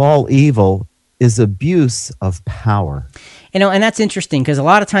root of all evil is abuse of power. And that's interesting because a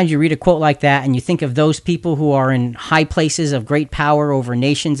lot of times you read a quote like that and you think of those people who are in high places of great power over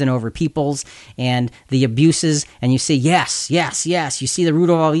nations and over peoples and the abuses, and you say, yes, you see the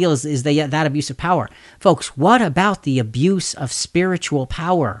root of all evil is that abuse of power. Folks, what about the abuse of spiritual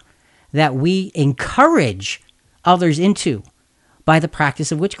power that we encourage others into by the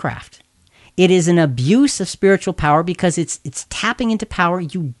practice of witchcraft? It is an abuse of spiritual power because it's tapping into power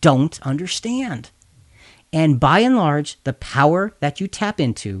you don't understand. And by and large, the power that you tap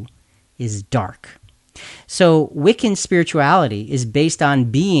into is dark. So Wiccan spirituality is based on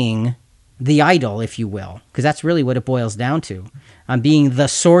being the idol, if you will, because that's really what it boils down to, on being the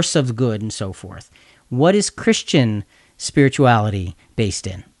source of good and so forth. What is Christian spirituality based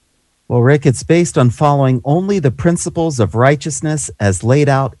in? Well, Rick, it's based on following only the principles of righteousness as laid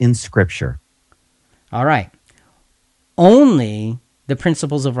out in Scripture. All right. Only the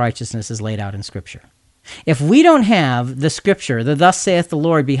principles of righteousness is laid out in Scripture. If we don't have the Scripture, the thus saith the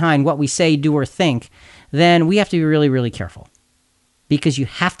Lord, behind what we say, do, or think, then we have to be really, really careful. because you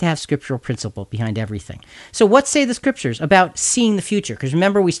have to have scriptural principle behind everything. So what say the scriptures about seeing the future? Because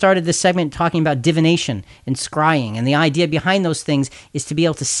remember, we started this segment talking about divination and scrying, and the idea behind those things is to be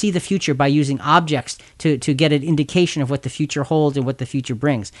able to see the future by using objects to get an indication of what the future holds and what the future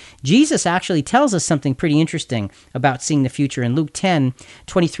brings. Jesus actually tells us something pretty interesting about seeing the future in Luke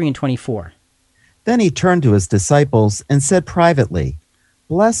 10:23 and 24. Then he turned to his disciples and said privately,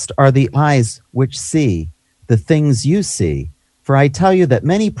 "Blessed are the eyes which see the things you see. For I tell you that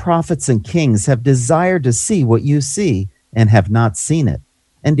many prophets and kings have desired to see what you see and have not seen it,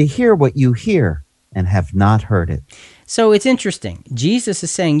 and to hear what you hear and have not heard it." So it's interesting. Jesus is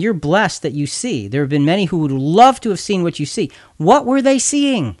saying you're blessed that you see. There have been many who would love to have seen what you see. What were they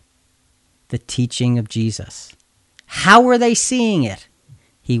seeing? The teaching of Jesus. How were they seeing it?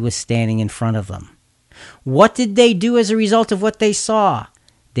 He was standing in front of them. What did they do as a result of what they saw?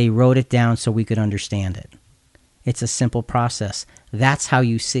 They wrote it down so we could understand it. It's a simple process. That's how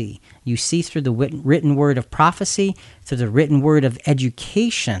you see. You see through the written word of prophecy, through the written word of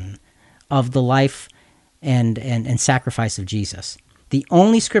education of the life and sacrifice of Jesus. The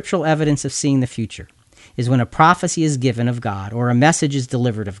only scriptural evidence of seeing the future is when a prophecy is given of God or a message is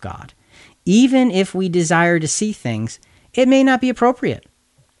delivered of God. Even if we desire to see things, it may not be appropriate.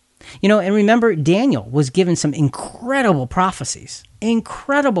 And remember, Daniel was given some incredible prophecies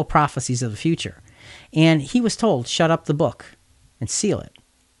of the future. And he was told, shut up the book and seal it.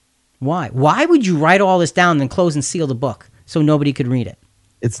 Why? Why would you write all this down and then close and seal the book so nobody could read it?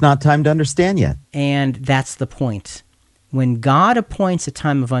 It's not time to understand yet. And that's the point. When God appoints a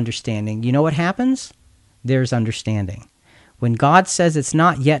time of understanding, you know what happens? There's understanding. When God says it's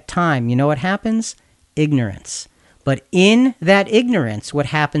not yet time, you know what happens? Ignorance. But in that ignorance, what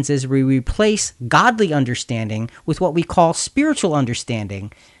happens is we replace godly understanding with what we call spiritual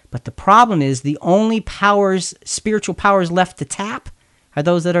understanding. But the problem is the only spiritual powers left to tap are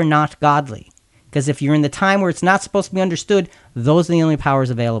those that are not godly. Because if you're in the time where it's not supposed to be understood, those are the only powers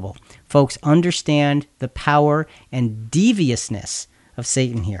available. Folks, understand the power and deviousness of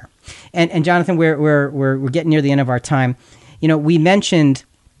Satan here. And Jonathan, we're getting near the end of our time. We mentioned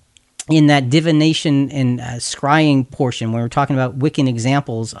in that divination and scrying portion, when we're talking about Wiccan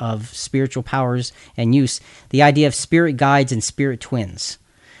examples of spiritual powers and use, the idea of spirit guides and spirit twins.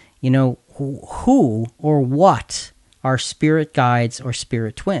 Who or what are spirit guides or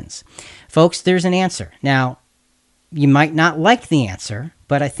spirit twins? Folks, there's an answer. Now, you might not like the answer,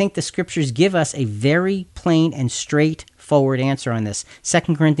 but I think the scriptures give us a very plain and straightforward answer on this.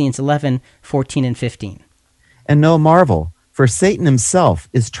 2 Corinthians 11:14 and 15. And no marvel, for Satan himself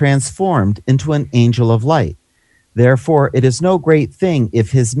is transformed into an angel of light. Therefore, it is no great thing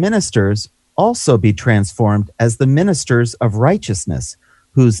if his ministers also be transformed as the ministers of righteousness,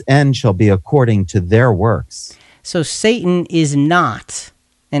 whose end shall be according to their works. So Satan is not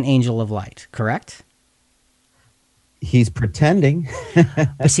an angel of light, correct? He's pretending.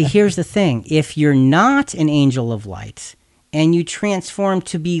 But see, here's the thing. If you're not an angel of light and you transform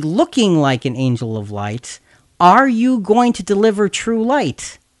to be looking like an angel of light, are you going to deliver true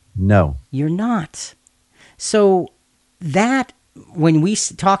light? No. You're not. So that, when we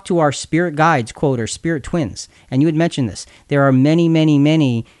talk to our spirit guides, quote, or spirit twins, and you had mentioned this, there are many, many,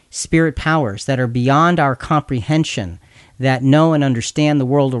 many spirit powers that are beyond our comprehension that know and understand the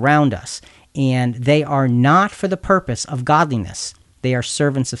world around us, and they are not for the purpose of godliness. They are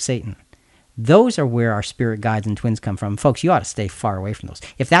servants of Satan. Those are where our spirit guides and twins come from. Folks, you ought to stay far away from those.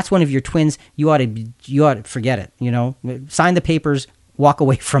 If that's one of your twins, you ought to forget it. Sign the papers, walk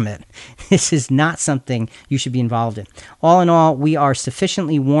away from it. This is not something you should be involved in. All in all, we are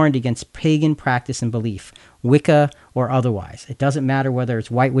sufficiently warned against pagan practice and belief, Wicca or otherwise. It doesn't matter whether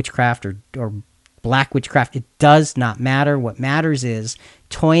it's white witchcraft or black witchcraft. It does not matter. What matters is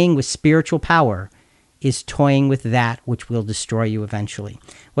toying with spiritual power is toying with that which will destroy you eventually.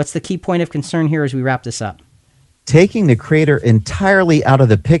 What's the key point of concern here as we wrap this up? Taking the Creator entirely out of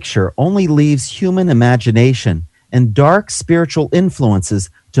the picture only leaves human imagination and dark spiritual influences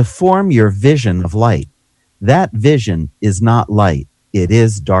to form your vision of light. That vision is not light. It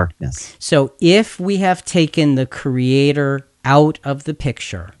is darkness. So if we have taken the Creator out of the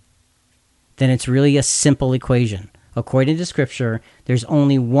picture, then it's really a simple equation. According to Scripture, there's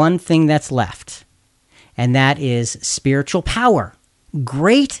only one thing that's left, and that is spiritual power,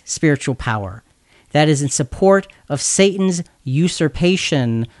 great spiritual power, that is in support of Satan's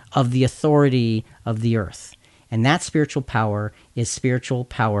usurpation of the authority of the earth. And that spiritual power is spiritual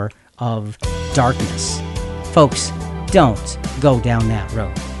power of darkness. Folks, don't go down that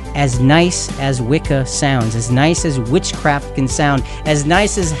road. As nice as Wicca sounds, as nice as witchcraft can sound, as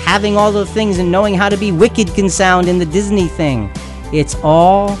nice as having all the things and knowing how to be wicked can sound in the Disney thing, It's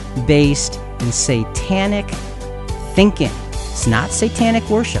all based in satanic thinking. It's not satanic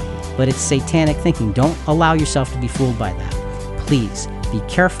worship, but it's satanic thinking. Don't allow yourself to be fooled by that. Please be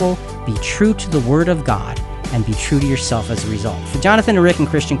careful, be true to the Word of God, and be true to yourself as a result. For Jonathan and Rick and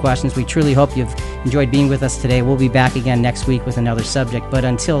Christian Questions, we truly hope you've enjoyed being with us today. We'll be back again next week with another subject, but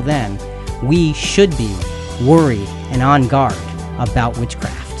until then, we should be worried and on guard about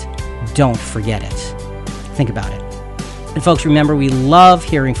witchcraft. Don't forget it. Think about it. And folks, remember, we love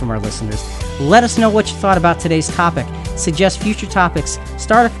hearing from our listeners. Let us know what you thought about today's topic. Suggest future topics.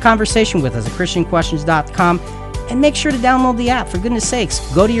 Start a conversation with us at ChristianQuestions.com. And make sure to download the app, for goodness sakes.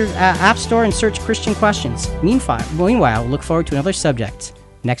 Go to your app store and search Christian Questions. Meanwhile, look forward to another subject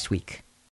next week.